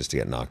need Texas to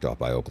get knocked off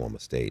by Oklahoma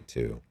State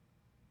too.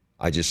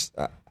 I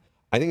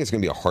think it's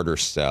going to be a harder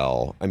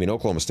sell. I mean,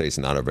 Oklahoma State's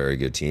not a very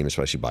good team,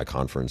 especially by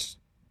conference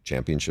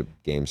championship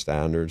game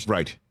standards.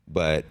 Right.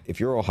 But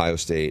if you're Ohio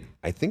State,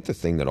 I think the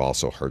thing that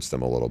also hurts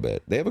them a little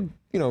bit, they have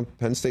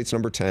Penn State's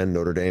number 10.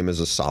 Notre Dame is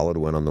a solid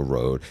win on the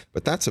road,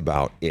 but that's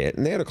about it.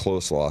 And they had a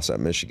close loss at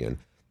Michigan.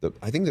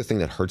 I think the thing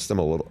that hurts them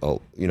a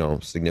little,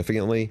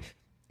 significantly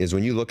is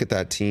when you look at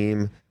that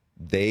team,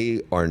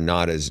 they do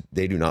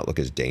not look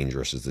as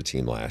dangerous as the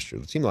team last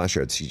year. The team last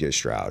year had C.J.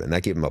 Stroud, and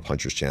that gave them a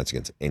puncher's chance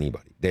against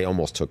anybody. They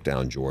almost took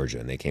down Georgia,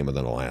 and they came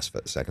within the last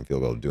second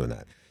field goal of doing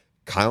that.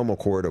 Kyle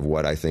McCord, of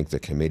what I think the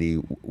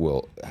committee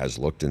has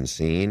looked and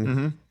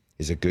seen,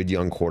 is a good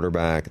young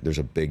quarterback. There's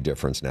a big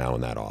difference now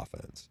in that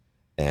offense.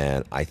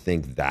 And I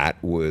think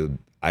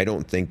I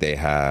don't think they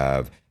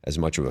have as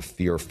much of a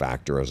fear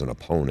factor as an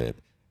opponent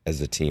as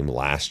the team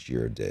last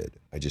year did.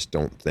 I just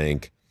don't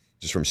think,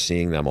 just from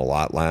seeing them a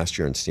lot last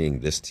year and seeing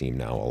this team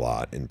now a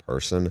lot in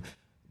person,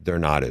 they're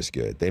not as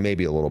good. They may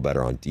be a little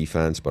better on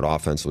defense, but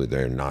offensively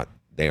they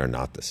are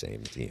not the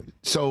same team.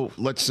 So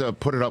let's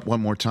put it up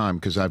one more time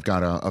because I've got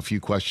a few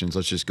questions.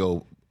 Let's just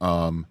go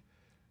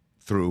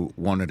through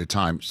one at a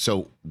time.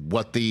 So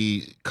what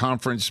the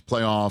conference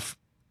playoff,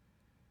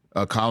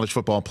 college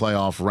football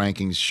playoff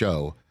rankings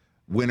show,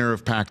 winner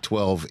of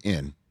Pac-12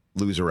 in,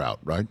 loser out,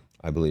 right?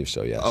 I believe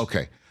so, yes.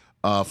 Okay.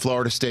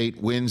 Florida State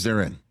wins,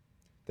 they're in.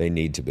 They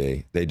need to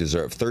be. They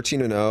deserve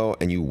 13-0,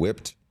 and you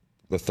whipped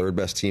the third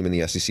best team in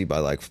the SEC by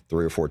like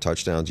 3 or 4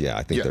 touchdowns. Yeah,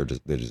 I think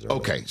they deserve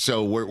Okay, it.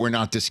 So we're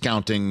not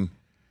discounting,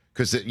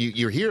 because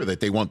you hear that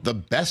they want the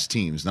best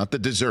teams, not the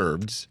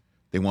deserveds.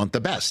 They want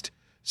the best.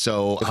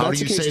 So how do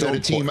you say that a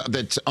team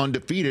that's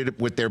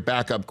undefeated with their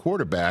backup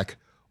quarterback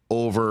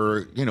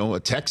over, a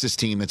Texas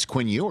team that's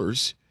Quinn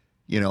Ewers,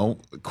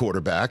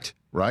 quarterbacked,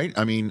 right?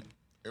 I mean,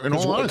 in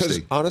all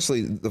honesty.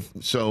 Honestly,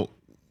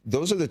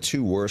 those are the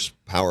 2 worst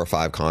Power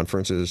 5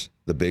 conferences,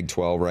 the Big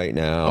 12 right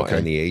now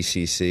and the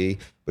ACC.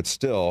 But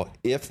still,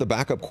 if the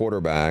backup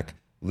quarterback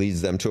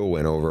leads them to a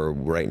win over,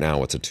 right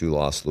now it's a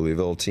 2-loss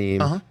Louisville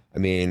team, I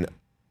mean,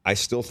 I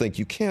still think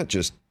you can't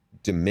just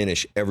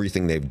diminish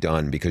everything they've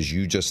done because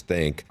you just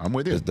think I'm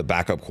with you. The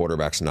backup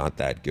quarterback's not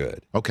that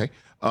good. Okay.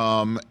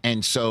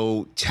 And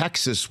so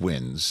Texas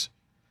wins.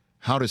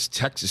 How does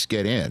Texas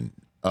get in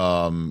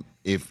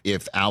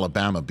if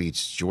Alabama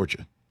beats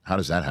Georgia? How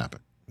does that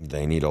happen?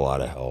 They need a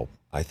lot of help.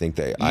 I think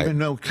even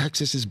though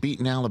Texas has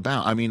beaten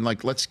Alabama, I mean,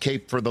 like, let's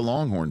cape for the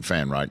Longhorn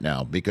fan right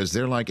now because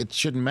they're like, it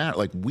shouldn't matter.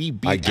 Like, we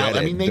beat. I get it.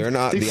 I mean,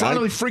 they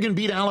finally friggin'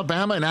 beat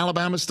Alabama, and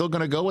Alabama's still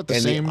going to go with the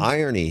same. And the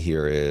irony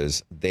here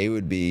is they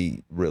would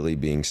be really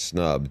being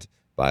snubbed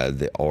by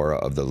the aura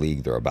of the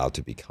league they're about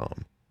to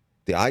become.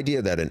 The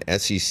idea that an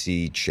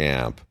SEC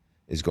champ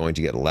is going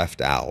to get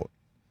left out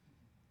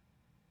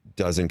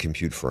doesn't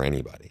compute for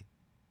anybody.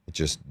 It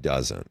just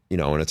doesn't.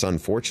 And it's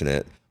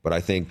unfortunate. But I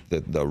think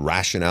that the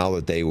rationale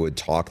that they would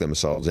talk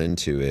themselves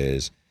into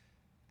is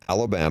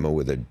Alabama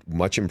with a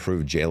much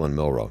improved Jalen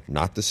Milroe,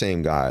 not the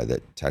same guy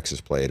that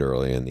Texas played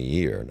early in the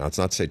year. Now, it's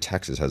not to say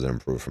Texas hasn't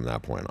improved from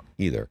that point on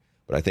either,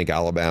 but I think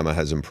Alabama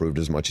has improved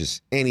as much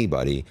as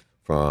anybody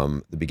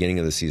from the beginning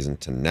of the season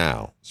to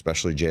now,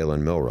 especially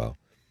Jalen Milroe.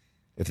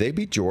 If they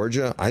beat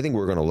Georgia, I think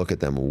we're going to look at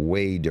them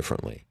way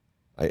differently.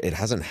 It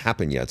hasn't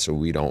happened yet, so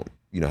we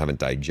haven't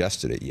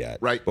digested it yet.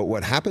 Right. But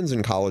what happens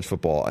in college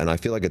football, and I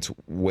feel like it's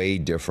way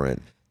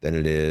different than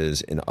it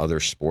is in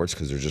other sports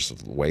because there's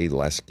just way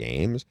less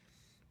games.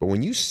 But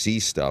when you see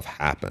stuff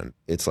happen,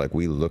 it's like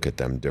we look at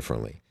them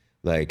differently.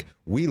 Like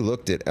we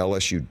looked at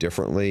LSU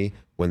differently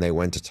when they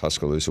went to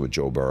Tuscaloosa with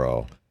Joe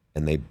Burrow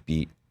and they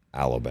beat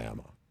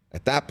Alabama.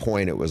 At that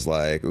point, it was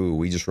like, ooh,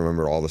 we just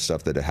remember all the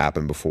stuff that had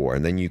happened before.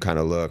 And then you kind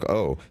of look,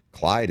 oh,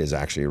 Clyde is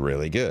actually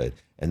really good.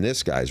 And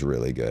this guy's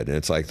really good. And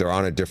it's like they're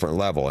on a different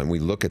level, and we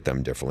look at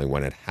them differently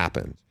when it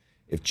happens.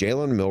 If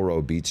Jalen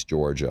Milroe beats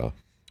Georgia,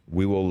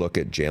 we will look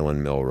at Jalen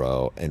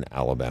Milroe and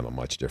Alabama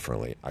much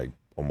differently. I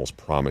almost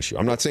promise you.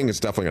 I'm not saying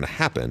it's definitely going to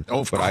happen,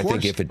 but I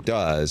think if it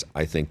does,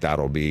 I think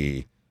that'll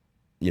be,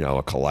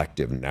 a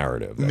collective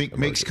narrative.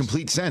 Makes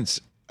complete sense.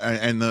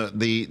 And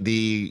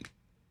the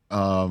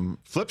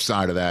flip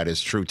side of that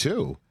is true,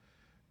 too,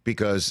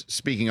 because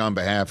speaking on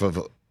behalf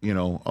of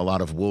a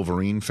lot of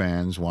Wolverine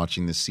fans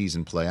watching this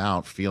season play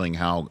out, feeling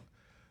how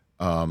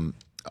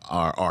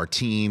our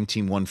team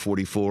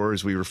 144,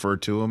 as we refer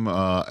to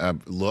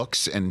them,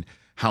 looks and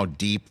how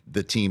deep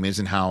the team is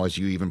and how, as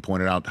you even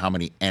pointed out, how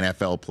many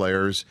NFL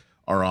players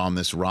are on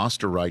this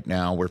roster right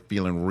now. We're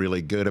feeling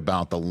really good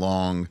about the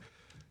long,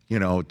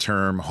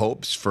 term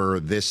hopes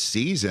for this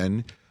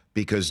season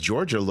because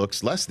Georgia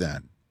looks less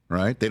than,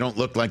 right? They don't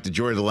look like the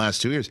Georgia of the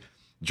last 2 years.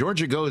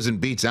 Georgia goes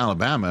and beats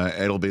Alabama,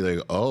 it'll be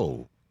like,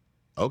 oh,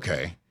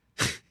 okay.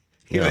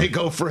 They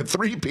go for a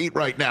three-peat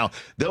right now.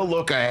 They'll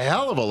look a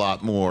hell of a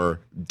lot more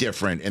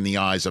different in the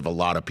eyes of a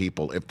lot of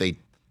people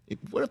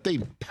what if they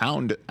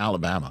pound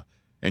Alabama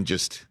and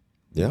just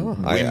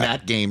win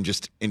that game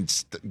just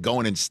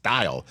going in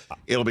style?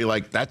 It'll be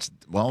like,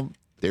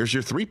 there's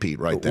your three-peat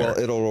right there. Well,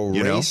 it'll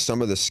erase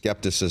some of the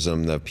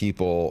skepticism that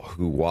people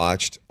who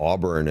watched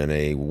Auburn and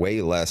a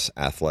way less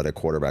athletic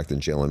quarterback than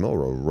Jalen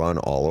Milroe run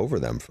all over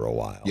them for a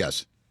while.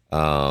 Yes.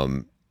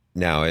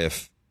 Now,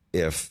 if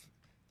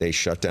they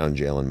shut down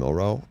Jalen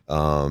Milroe,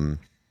 I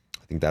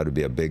think that would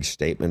be a big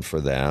statement for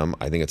them.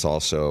 I think it's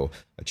also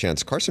a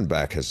chance. Carson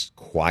Beck has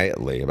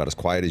quietly, about as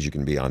quiet as you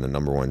can be on a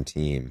number one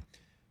team,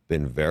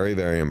 been very,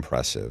 very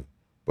impressive.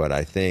 But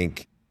I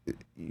think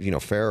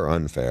fair or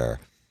unfair,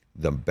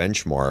 the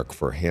benchmark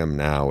for him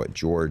now at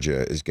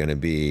Georgia is going to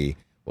be,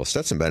 well,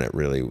 Stetson Bennett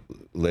really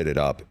lit it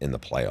up in the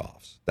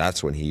playoffs.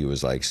 That's when he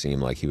was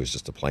seemed like he was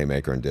just a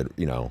playmaker and did,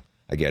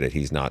 I get it.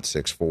 He's not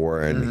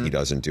 6'4", and he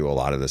doesn't do a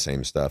lot of the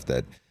same stuff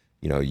that,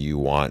 you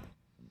want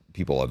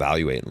people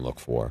evaluate and look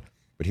for.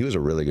 But he was a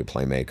really good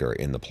playmaker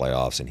in the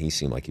playoffs, and he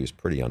seemed like he was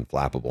pretty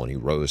unflappable, and he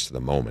rose to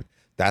the moment.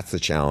 That's the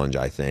challenge,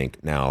 I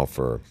think, now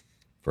for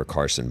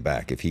Carson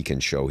Beck, if he can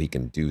show he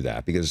can do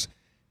that. Because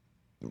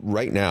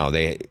right now,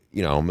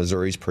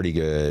 Missouri's pretty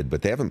good,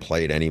 but they haven't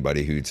played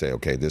anybody who'd say,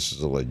 okay, this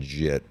is a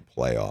legit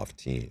playoff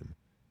team.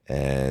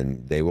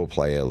 And they will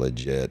play a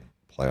legit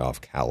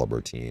playoff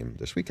caliber team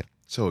this weekend.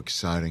 So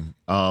exciting.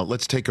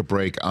 Let's take a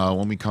break.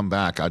 When we come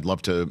back, I'd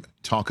love to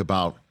talk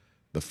about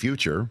the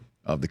future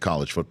of the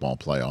college football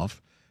playoff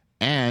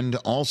and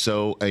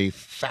also a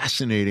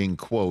fascinating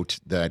quote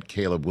that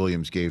Caleb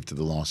Williams gave to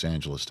the Los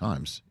Angeles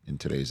Times in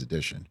today's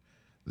edition.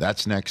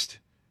 That's next.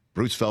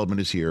 Bruce Feldman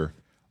is here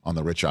on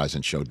The Rich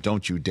Eisen Show.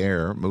 Don't you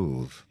dare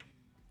move.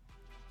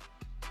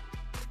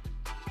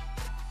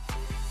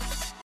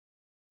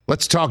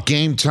 Let's talk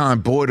Game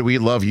Time. Boy, do we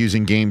love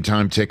using Game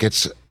Time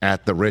tickets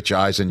at The Rich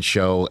Eisen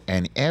Show.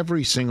 And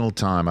every single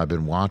time I've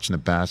been watching the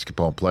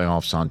basketball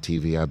playoffs on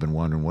TV, I've been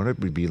wondering what it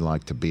would be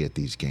like to be at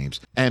these games.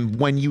 And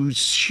when you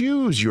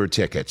choose your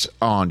tickets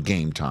on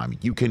Game Time,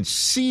 you can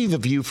see the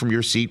view from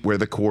your seat where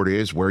the court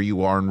is, where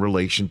you are in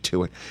relation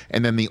to it.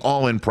 And then the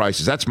all-in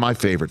prices. That's my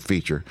favorite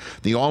feature.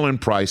 The all-in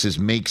prices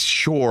makes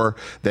sure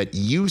that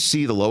you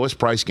see the lowest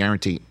price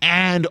guarantee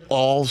and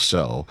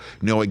also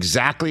know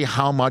exactly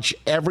how much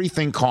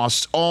everything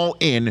costs all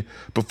in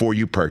before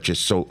you purchase.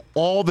 So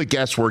all the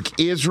guesswork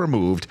is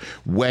removed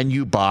when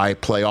you buy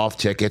playoff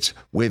tickets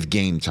with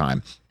Game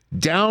Time.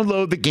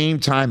 Download the Game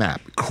Time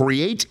app,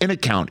 create an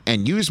account,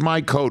 and use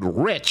my code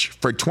RICH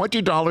for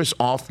 $20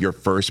 off your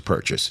first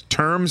purchase.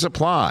 Terms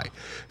apply.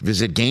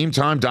 Visit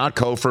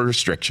GameTime.co for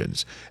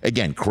restrictions.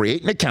 Again,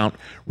 create an account,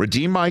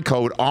 redeem my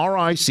code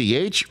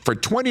RICH for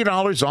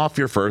 $20 off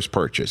your first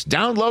purchase.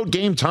 Download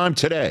Game Time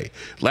today.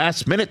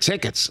 Last minute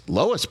tickets,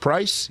 lowest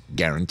price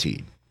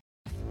guaranteed.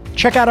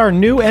 Check out our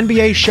new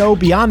NBA show,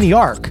 Beyond the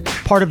Arc,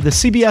 part of the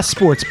CBS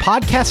Sports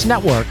Podcast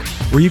Network,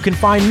 where you can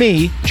find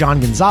me, John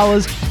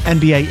Gonzalez,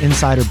 NBA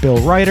insider Bill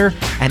Ryder,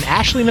 and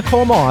Ashley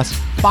Nicole Moss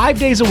 5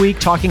 days a week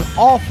talking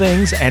all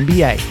things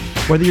NBA.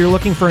 Whether you're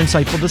looking for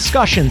insightful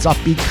discussions,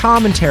 upbeat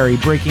commentary,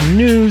 breaking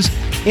news,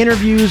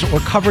 interviews, or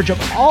coverage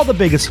of all the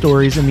biggest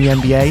stories in the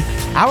NBA,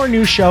 our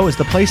new show is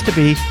the place to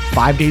be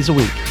 5 days a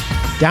week.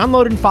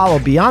 Download and follow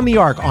Beyond the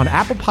Arc on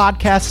Apple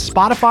Podcasts,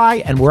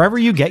 Spotify, and wherever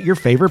you get your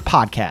favorite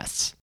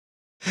podcasts.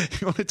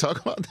 You want to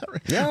talk about that?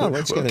 Right? Yeah,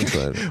 let's get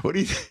into it. What do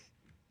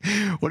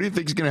you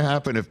think is going to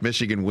happen if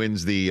Michigan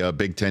wins the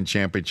Big Ten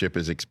championship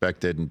as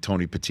expected, and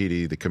Tony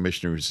Petitti, the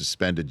commissioner who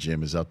suspended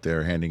Jim, is up there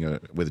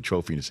with a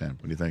trophy in his hand?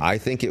 What do you think? I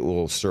think it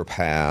will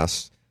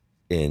surpass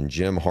in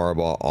Jim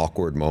Harbaugh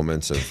awkward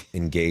moments of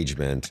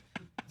engagement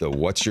the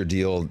 "What's your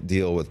deal"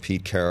 with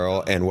Pete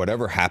Carroll and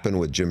whatever happened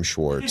with Jim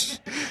Schwartz.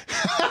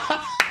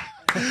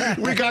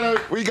 we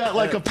got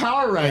like a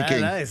power ranking.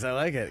 Yeah, nice, I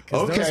like it.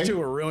 Because those two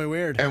were really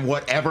weird. And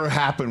whatever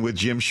happened with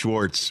Jim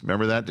Schwartz?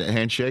 Remember that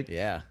handshake?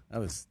 Yeah, that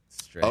was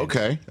strange.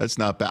 Okay, that's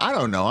not bad. I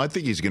don't know. I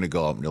think he's going to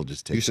go up and he'll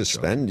just take.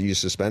 You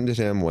suspended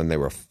him when they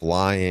were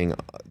flying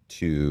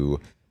to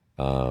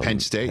Penn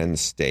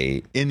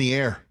State in the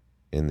air.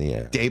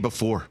 Day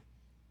before.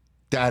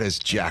 That is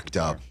jacked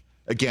up.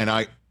 Again,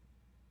 I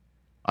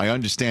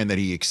understand that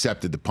he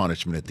accepted the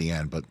punishment at the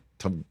end, but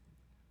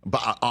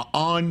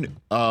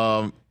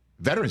on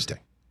Veterans Day,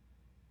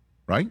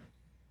 right?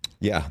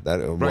 Yeah,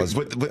 that was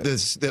right.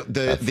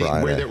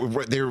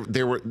 Where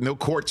there were no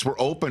courts were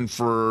open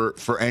for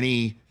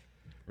any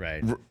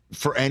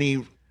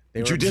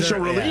judicial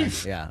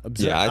relief. Yeah. I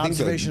think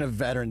observation of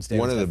Veterans Day.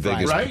 One of the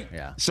biggest, right?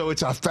 Yeah. So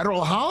it's a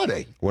federal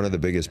holiday. One of the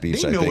biggest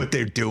beefs they know what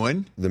they're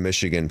doing. The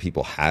Michigan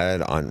people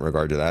had on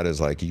regard to that is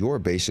you're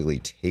basically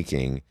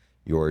taking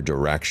your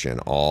direction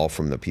all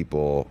from the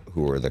people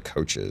who are the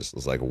coaches.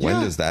 It's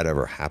when does that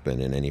ever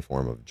happen in any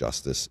form of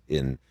justice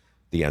in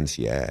the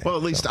NCAA? Well,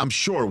 at least I'm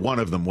sure one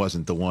of them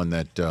wasn't the one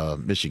that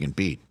Michigan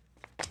beat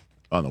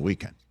on the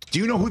weekend. Do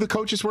you know who the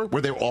coaches were?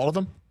 Were they all of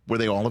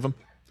them?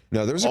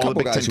 No, there was a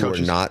couple guys who were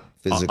not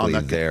physically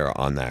there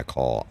on that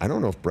call. I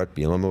don't know if Brett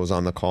Bielema was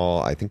on the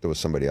call. I think there was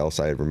somebody else.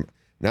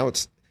 Now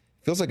it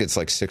feels like it's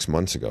 6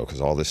 months ago because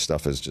all this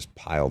stuff is just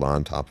piled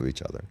on top of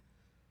each other.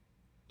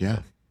 Yeah.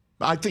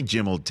 I think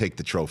Jim will take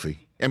the trophy.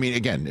 I mean,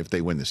 again, if they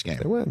win this game.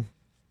 They win.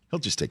 He'll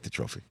just take the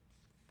trophy.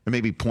 And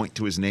maybe point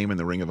to his name in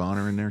the Ring of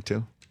Honor in there,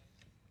 too.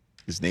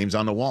 His name's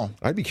on the wall.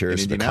 I'd be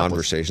curious if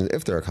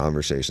there are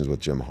conversations with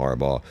Jim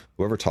Harbaugh,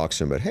 whoever talks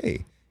to him, but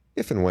hey,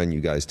 if and when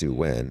you guys do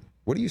win,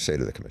 what do you say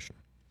to the commissioner?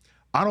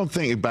 I don't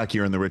think, back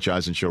here on the Rich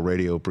Eisen Show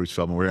radio, Bruce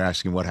Feldman, we're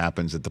asking what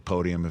happens at the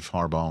podium if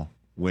Harbaugh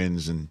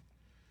wins and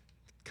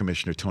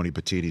Commissioner Tony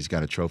Petitti's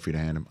got a trophy to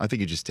hand him. I think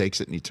he just takes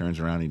it and he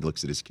turns around and he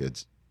looks at his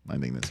kids. I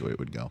think that's the way it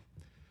would go.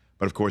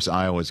 But, of course,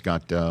 Iowa's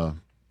got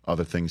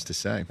other things to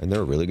say. And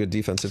they're a really good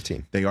defensive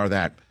team. They are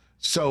that.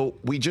 So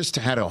we just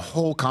had a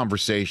whole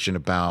conversation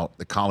about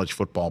the college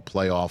football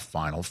playoff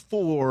Final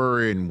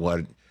Four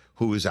and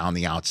who is on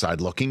the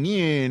outside looking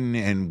in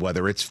and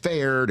whether it's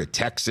fair to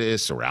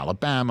Texas or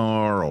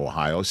Alabama or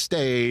Ohio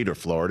State or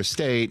Florida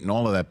State and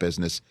all of that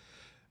business.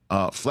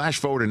 Flash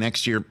forward to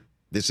next year,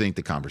 this ain't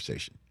the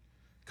conversation.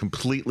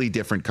 Completely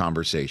different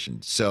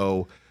conversation.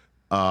 So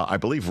I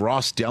believe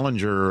Ross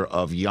Dellinger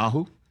of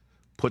Yahoo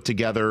put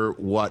together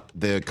what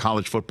the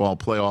college football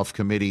playoff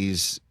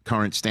committee's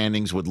current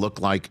standings would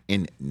look like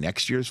in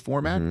next year's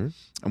format. And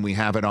we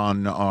have it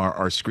on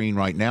our screen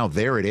right now.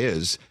 There it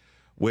is,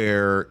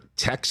 where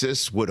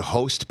Texas would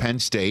host Penn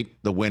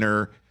State. The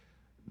winner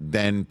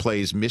then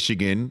plays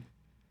Michigan.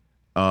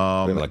 We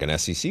have like an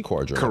SEC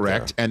quadrant.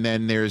 Correct. And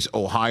then there's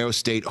Ohio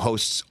State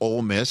hosts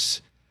Ole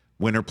Miss.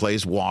 Winner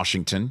plays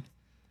Washington.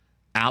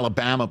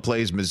 Alabama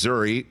plays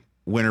Missouri.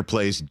 Winner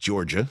plays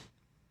Georgia.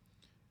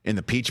 In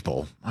the Peach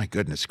Bowl. My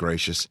goodness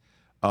gracious.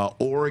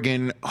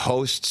 Oregon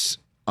hosts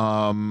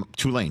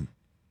Tulane.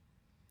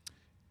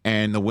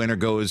 And the winner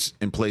goes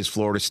and plays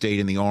Florida State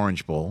in the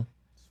Orange Bowl.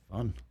 It's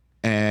fun.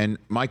 And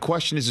my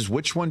question is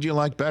which one do you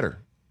like better?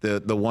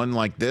 The one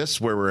like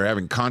this where we're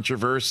having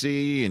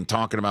controversy and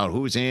talking about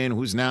who's in,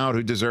 who's out,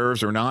 who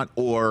deserves or not,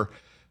 or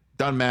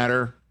doesn't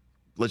matter,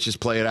 let's just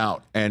play it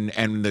out. And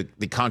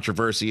the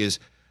controversy is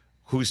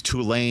who's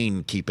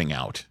Tulane keeping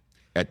out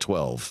at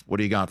 12. What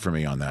do you got for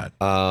me on that?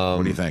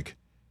 What do you think?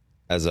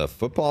 As a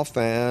football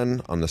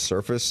fan, on the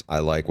surface, I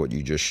like what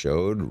you just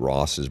showed,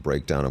 Ross's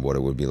breakdown of what it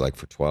would be like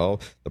for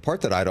 12. The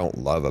part that I don't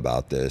love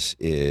about this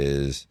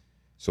is,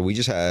 so we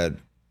just had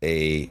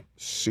a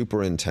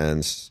super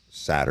intense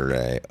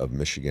Saturday of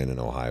Michigan and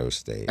Ohio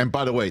State. And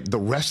by the way, the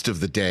rest of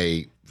the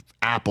day,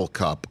 Apple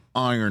Cup,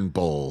 Iron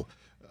Bowl,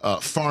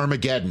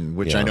 Farmageddon,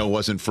 which I know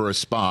wasn't for a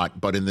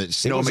spot, but in the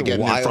Snowmageddon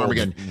and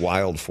Farmageddon.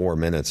 Wild 4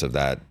 minutes of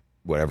that,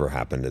 whatever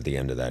happened at the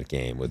end of that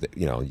game with,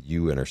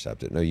 you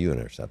intercepted. No, you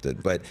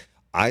intercepted. But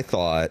I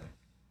thought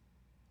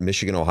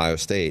Michigan, Ohio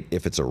State,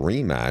 if it's a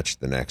rematch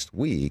the next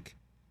week.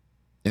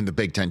 In the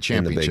Big Ten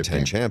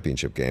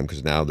championship game,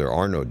 because now there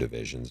are no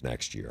divisions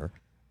next year.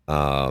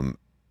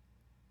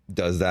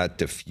 Does that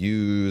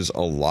diffuse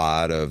a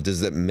lot of,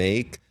 does it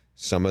make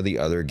some of the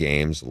other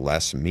games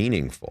less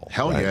meaningful?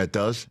 Hell yeah, it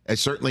does. And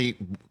certainly,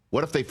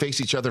 what if they face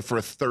each other for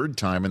a third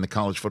time in the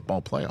college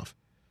football playoff?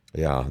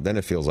 Yeah, then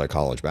it feels like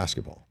college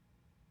basketball,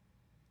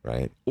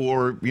 right?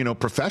 Or,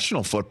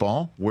 professional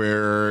football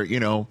where,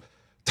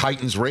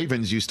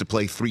 Titans-Ravens used to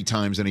play 3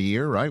 times in a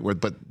year, right?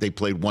 But they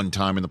played 1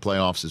 time in the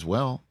playoffs as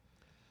well.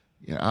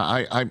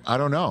 I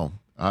don't know.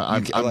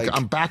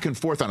 I'm back and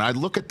forth on. I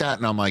look at that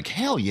and I'm like,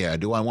 hell yeah!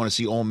 Do I want to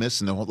see Ole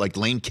Miss and like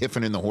Lane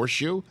Kiffin in the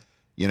horseshoe?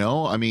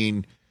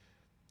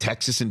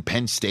 Texas and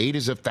Penn State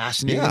is a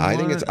fascinating. Yeah, I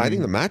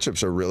think the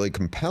matchups are really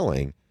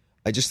compelling.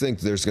 I just think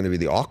there's going to be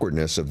the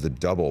awkwardness of the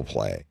double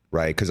play,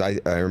 right? Because I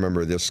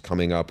remember this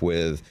coming up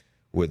with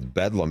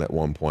Bedlam at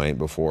one point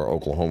before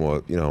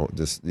Oklahoma.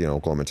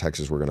 Oklahoma and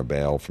Texas were going to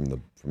bail from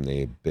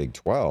the Big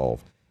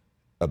 12.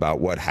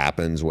 About what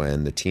happens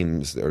when the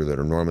teams that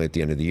are normally at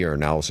the end of the year, and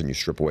now all of a sudden you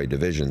strip away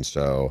divisions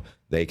so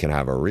they can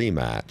have a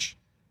rematch.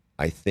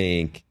 I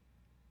think,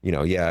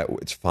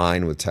 it's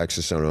fine with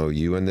Texas and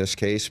OU in this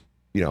case.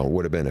 It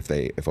would have been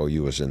if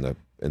OU was in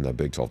the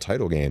Big 12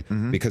 title game,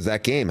 because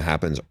that game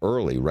happens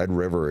early. Red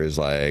River is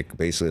like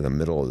basically in the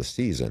middle of the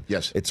season.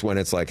 Yes, it's when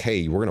it's like,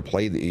 hey, we're going to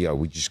play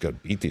we just got to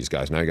beat these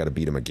guys. Now you got to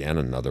beat them again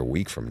another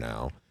week from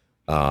now.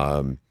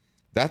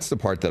 That's the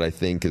part that I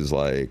think is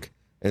like.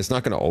 And it's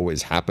not going to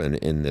always happen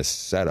in this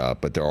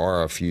setup, but there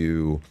are a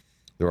few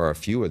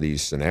of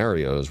these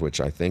scenarios which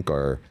I think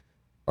are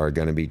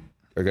going to be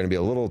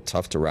a little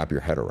tough to wrap your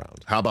head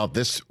around. How about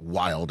this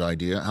wild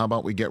idea? How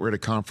about we get rid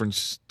of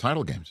conference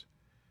title games?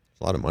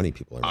 A lot of money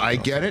people are. I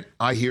get it.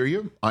 I hear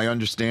you. I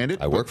understand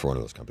it. I work for one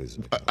of those companies.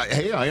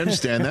 Hey, I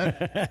understand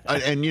that.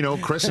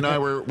 And Chris and I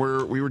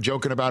were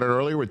joking about it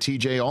earlier with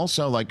TJ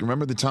also. Like,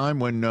 remember the time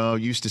when you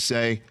used to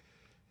say,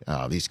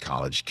 "Oh, these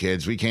college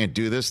kids, we can't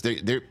do this.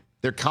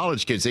 They're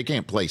college kids. They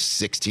can't play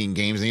 16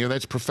 games in a year.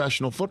 That's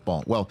professional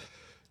football." Well,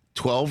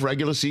 12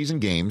 regular season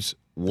games,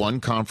 1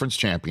 conference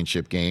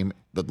championship game.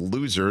 The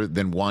loser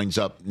then winds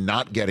up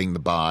not getting the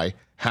bye,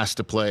 has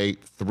to play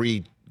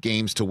 3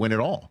 games to win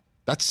it all.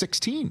 That's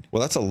 16.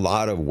 Well, that's a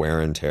lot of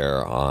wear and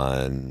tear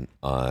on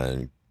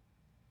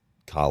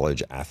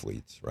college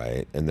athletes,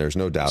 right? And there's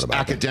no doubt about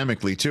it.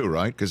 Academically, too,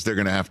 right? Because they're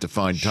going to have to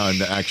find time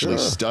to actually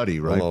study,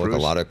 right? Well, a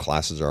lot of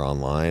classes are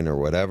online or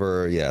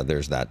whatever. Yeah,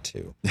 there's that,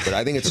 too. But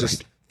I think it's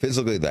just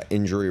physically the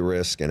injury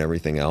risk and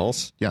everything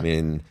else. Yeah. I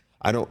mean,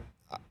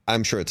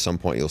 I'm sure at some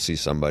point you'll see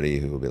somebody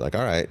who will be like,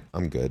 all right,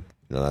 I'm good.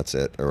 That's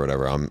it or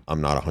whatever.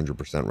 I'm not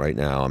 100% right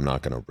now. I'm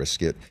not going to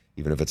risk it,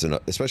 even if it's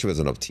especially if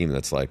it's a team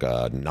that's like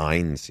a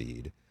 9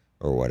 seed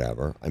or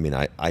whatever. I mean,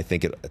 I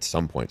think at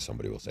some point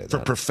somebody will say that. For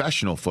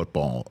professional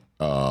football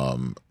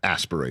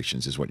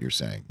aspirations is what you're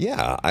saying.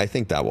 Yeah, I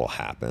think that will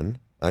happen.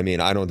 I mean,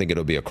 I don't think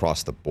it'll be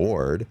across the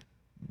board.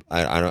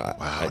 Wow,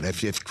 and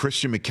if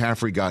Christian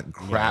McCaffrey got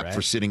crap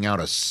for sitting out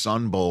a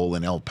Sun Bowl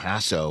in El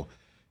Paso,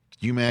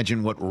 can you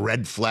imagine what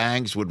red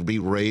flags would be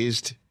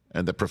raised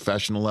at the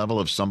professional level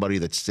of somebody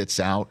that sits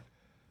out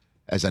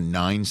as a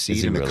 9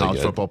 seed in the really college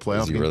good? football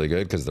playoff? Is he really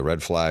good? Because the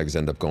red flags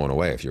end up going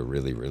away if you're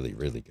really, really,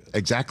 really good.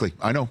 Exactly.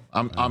 I know.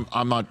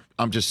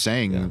 I'm just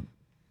saying,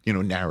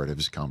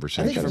 narratives,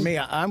 conversations. I think for me,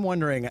 I'm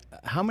wondering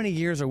how many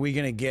years are we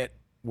going to get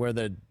where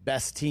the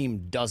best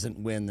team doesn't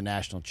win the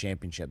national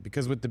championship?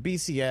 Because with the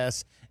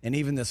BCS and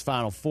even this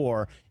Final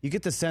Four, you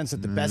get the sense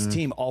that the best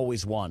team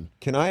always won.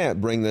 Can I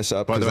bring this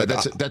up? By the way,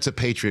 that's a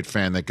Patriot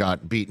fan that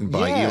got beaten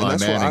by Eli Manning.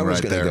 That's where I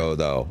was right going to go,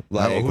 though.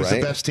 Who's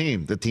the best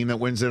team? The team that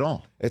wins it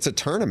all. It's a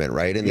tournament,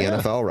 right, in the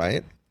NFL,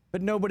 right?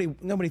 But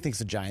nobody thinks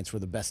the Giants were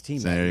the best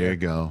team. There you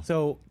go.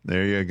 So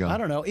there you go. I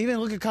don't know. Even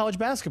look at college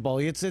basketball.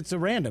 It's a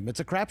random. It's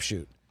a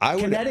crapshoot.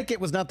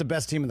 Connecticut was not the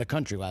best team in the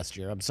country last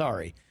year. I'm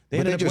sorry.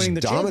 They just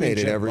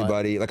dominated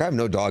everybody. Like, I have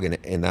no dog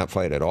in that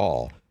fight at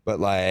all. But,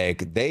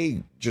 like,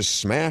 they just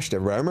smashed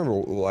everybody. I remember,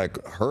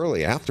 like,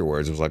 Hurley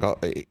afterwards was like,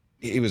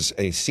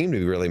 it seemed to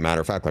be really matter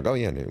of fact, like, oh,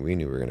 yeah, we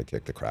knew we were going to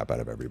kick the crap out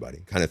of everybody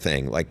kind of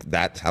thing. Like,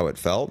 that's how it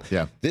felt.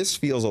 Yeah. This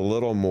feels a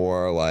little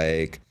more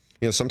like,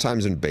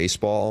 sometimes in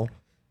baseball,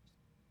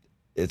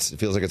 it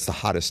feels like it's the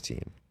hottest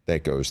team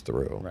that goes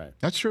through. Right.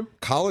 That's true.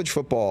 College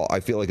football,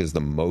 I feel like, is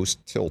the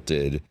most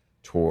tilted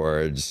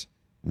towards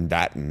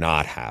that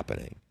not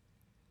happening.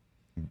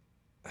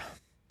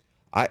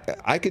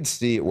 I could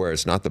see it where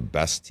it's not the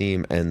best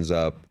team ends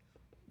up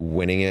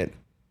winning it.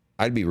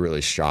 I'd be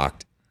really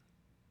shocked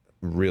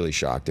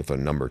if a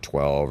number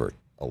 12 or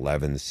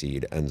 11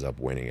 seed ends up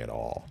winning it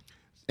all.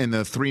 In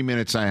the 3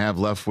 minutes I have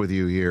left with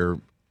you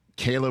here,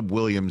 Caleb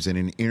Williams, in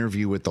an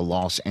interview with the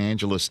Los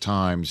Angeles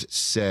Times,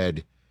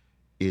 said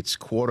it's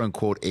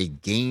quote-unquote a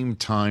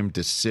game-time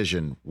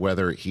decision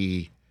whether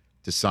he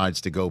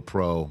decides to go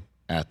pro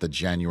at the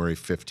January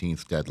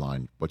 15th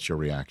deadline. What's your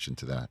reaction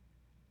to that?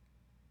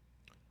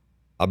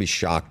 I'll be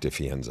shocked if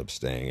he ends up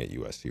staying at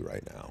USC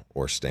right now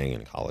or staying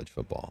in college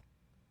football.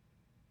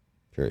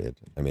 Period.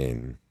 I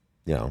mean,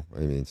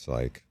 it's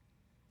like,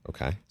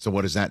 okay. So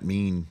what does that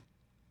mean?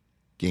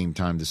 Game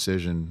time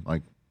decision?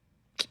 Like,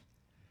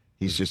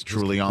 he's just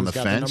truly on the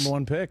got fence? The number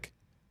one pick.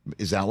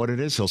 Is that what it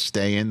is? He'll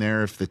stay in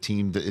there if the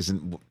team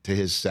isn't to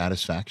his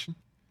satisfaction?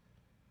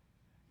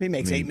 He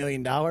makes $8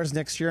 million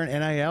next year in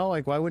NIL.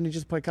 Like, why wouldn't he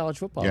just play college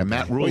football? Yeah,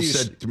 Matt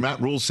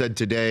Rule said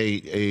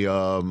today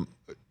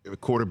a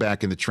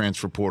quarterback in the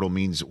transfer portal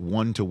means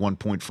 $1 to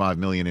 $1.5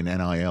 million in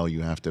NIL.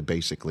 You have to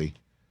basically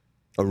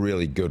a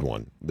really good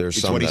one. There's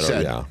it's some what he that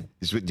said. are,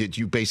 Did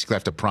you basically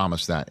have to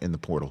promise that in the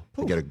portal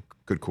to get a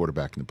good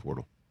quarterback in the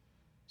portal?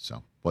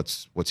 So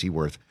what's he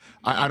worth?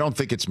 I don't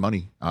think it's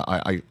money.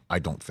 I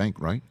don't think,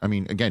 right? I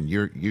mean, again,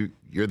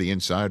 you're the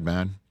inside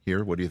man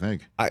here. What do you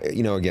think?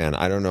 Again,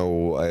 I don't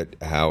know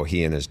how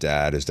he and his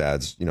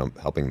dad's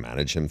helping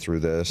manage him through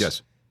this.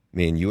 Yes. I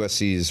mean,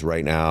 USC's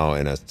right now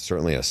in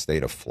certainly a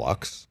state of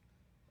flux.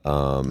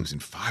 Losing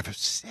 5 of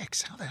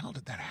 6. How the hell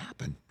did that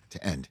happen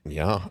to end?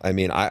 Yeah, I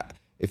mean, I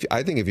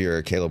think if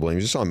you're Caleb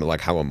Williams, you saw him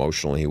like how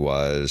emotional he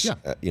was.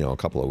 Yeah. A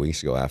couple of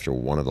weeks ago after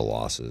one of the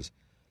losses.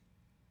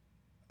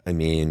 I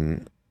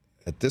mean,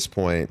 at this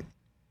point,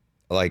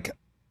 like,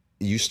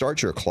 you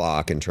start your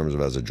clock in terms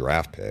of as a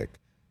draft pick.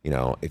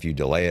 If you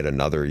delay it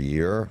another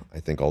year,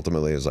 I think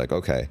ultimately is like,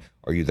 okay,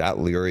 are you that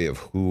leery of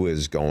who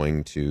is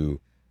going to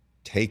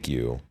take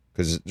you?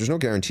 Because there's no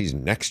guarantees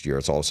next year.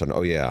 It's all of a sudden,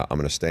 oh, yeah, I'm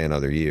going to stay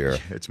another year.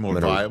 It's more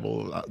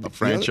viable, a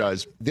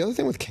franchise. The other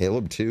thing with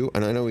Caleb, too,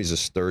 and I know he's a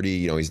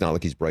sturdy, he's not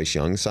like he's Bryce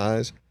Young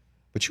size,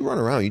 but you run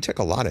around, you take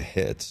a lot of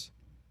hits.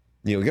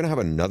 You're going to have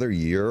another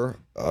year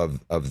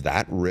of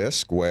that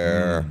risk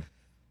where,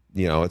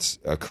 it's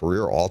a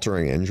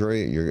career-altering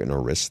injury. You're going to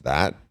risk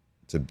that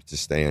to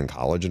stay in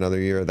college another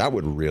year. That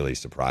would really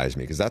surprise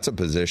me because that's a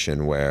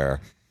position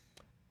where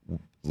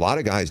a lot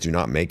of guys do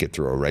not make it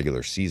through a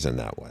regular season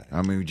that way.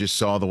 I mean, we just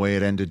saw the way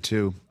it ended,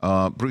 too.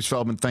 Bruce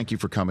Feldman, thank you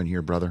for coming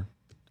here, brother.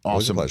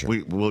 Awesome. It was a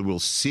pleasure. We'll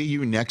see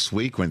you next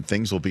week when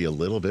things will be a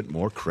little bit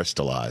more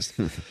crystallized.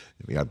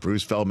 We got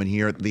Bruce Feldman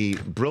here, the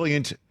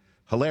brilliant,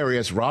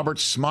 hilarious Robert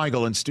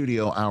Smigel in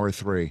studio, hour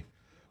 3.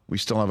 We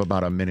still have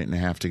about a minute and a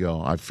half to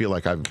go. I feel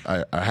like I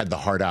had the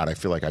heart out. I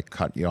feel like I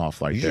cut you off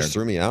You just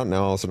threw me out.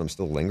 Now all of a sudden I'm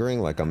still lingering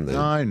like I'm the...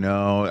 I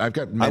know. I've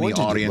got many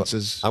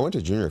audiences. I went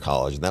to junior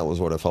college, and that was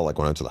what it felt like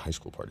when I went to the high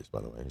school parties, by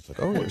the way. It's like,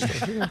 oh, we're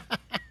still here.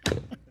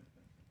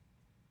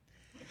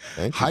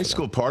 High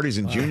school parties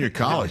in junior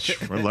college.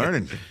 We're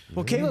learning.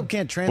 Well, Caleb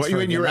can't transfer. What, you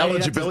mean your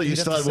eligibility? You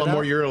still had one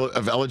more year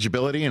of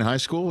eligibility in high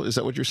school? Is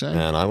that what you're saying?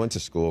 And I went to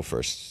school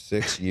for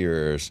 6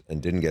 years and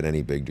didn't get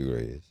any big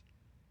degrees.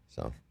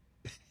 So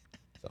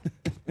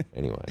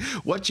anyway.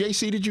 What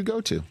JC did you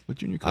go to? What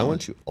junior college? I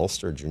went to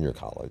Ulster Junior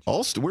College.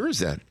 Ulster? Where is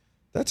that?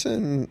 That's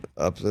in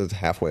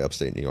halfway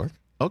upstate New York.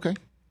 Okay.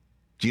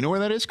 Do you know where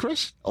that is,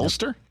 Chris?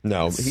 Ulster?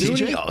 No.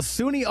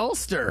 SUNY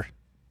Ulster.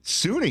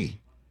 SUNY?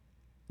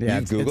 Yeah,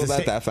 you Google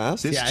that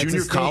fast? This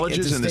junior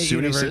colleges in the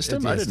SUNY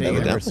system? I didn't know that.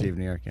 University of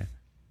New York, yeah.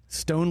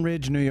 Stone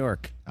Ridge, New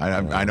York.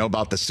 I know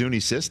about the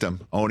SUNY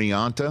system.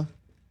 Oneonta.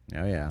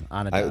 Oh, yeah.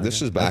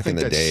 This was back in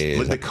the days.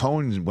 Linda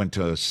Cohn went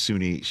to a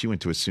SUNY. She went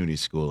to a SUNY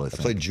school, I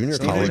think. I played junior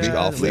college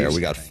golf there. We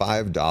got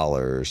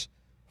 $5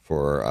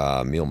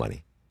 for meal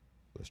money.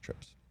 Those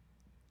trips.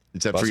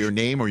 Is that for your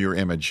name or your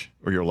image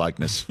or your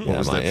likeness? What Yeah,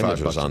 was my that, image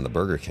 $5? was on the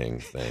Burger King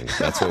thing.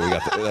 That's what we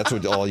got. That's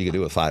what all you could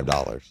do with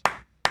 $5.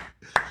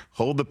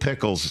 Hold the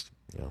pickles.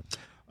 Yeah.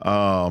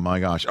 Oh my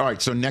gosh! All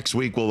right, so next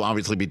week we'll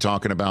obviously be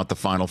talking about the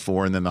Final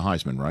Four and then the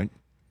Heisman, right?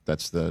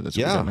 That's what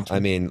we got next week. I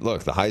mean,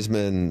 look, the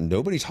Heisman.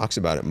 Nobody talks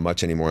about it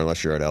much anymore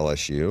unless you're at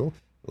LSU.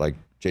 Like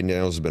Jaden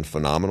Daniels has been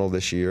phenomenal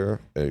this year.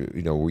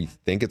 We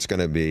think it's going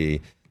to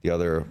be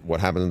what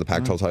happened in the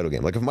Pac-12 title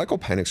game. Like if Michael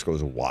Penix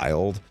goes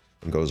wild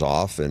and goes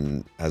off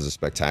and has a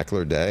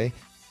spectacular day,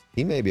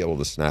 he may be able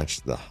to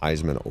snatch the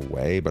Heisman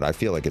away. But I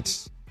feel like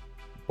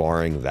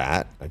barring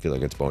that, I feel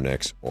like it's Bo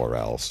Nix or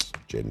else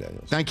Jaden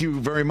Daniels. Thank you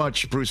very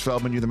much, Bruce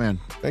Feldman. You're the man.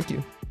 Thank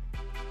you.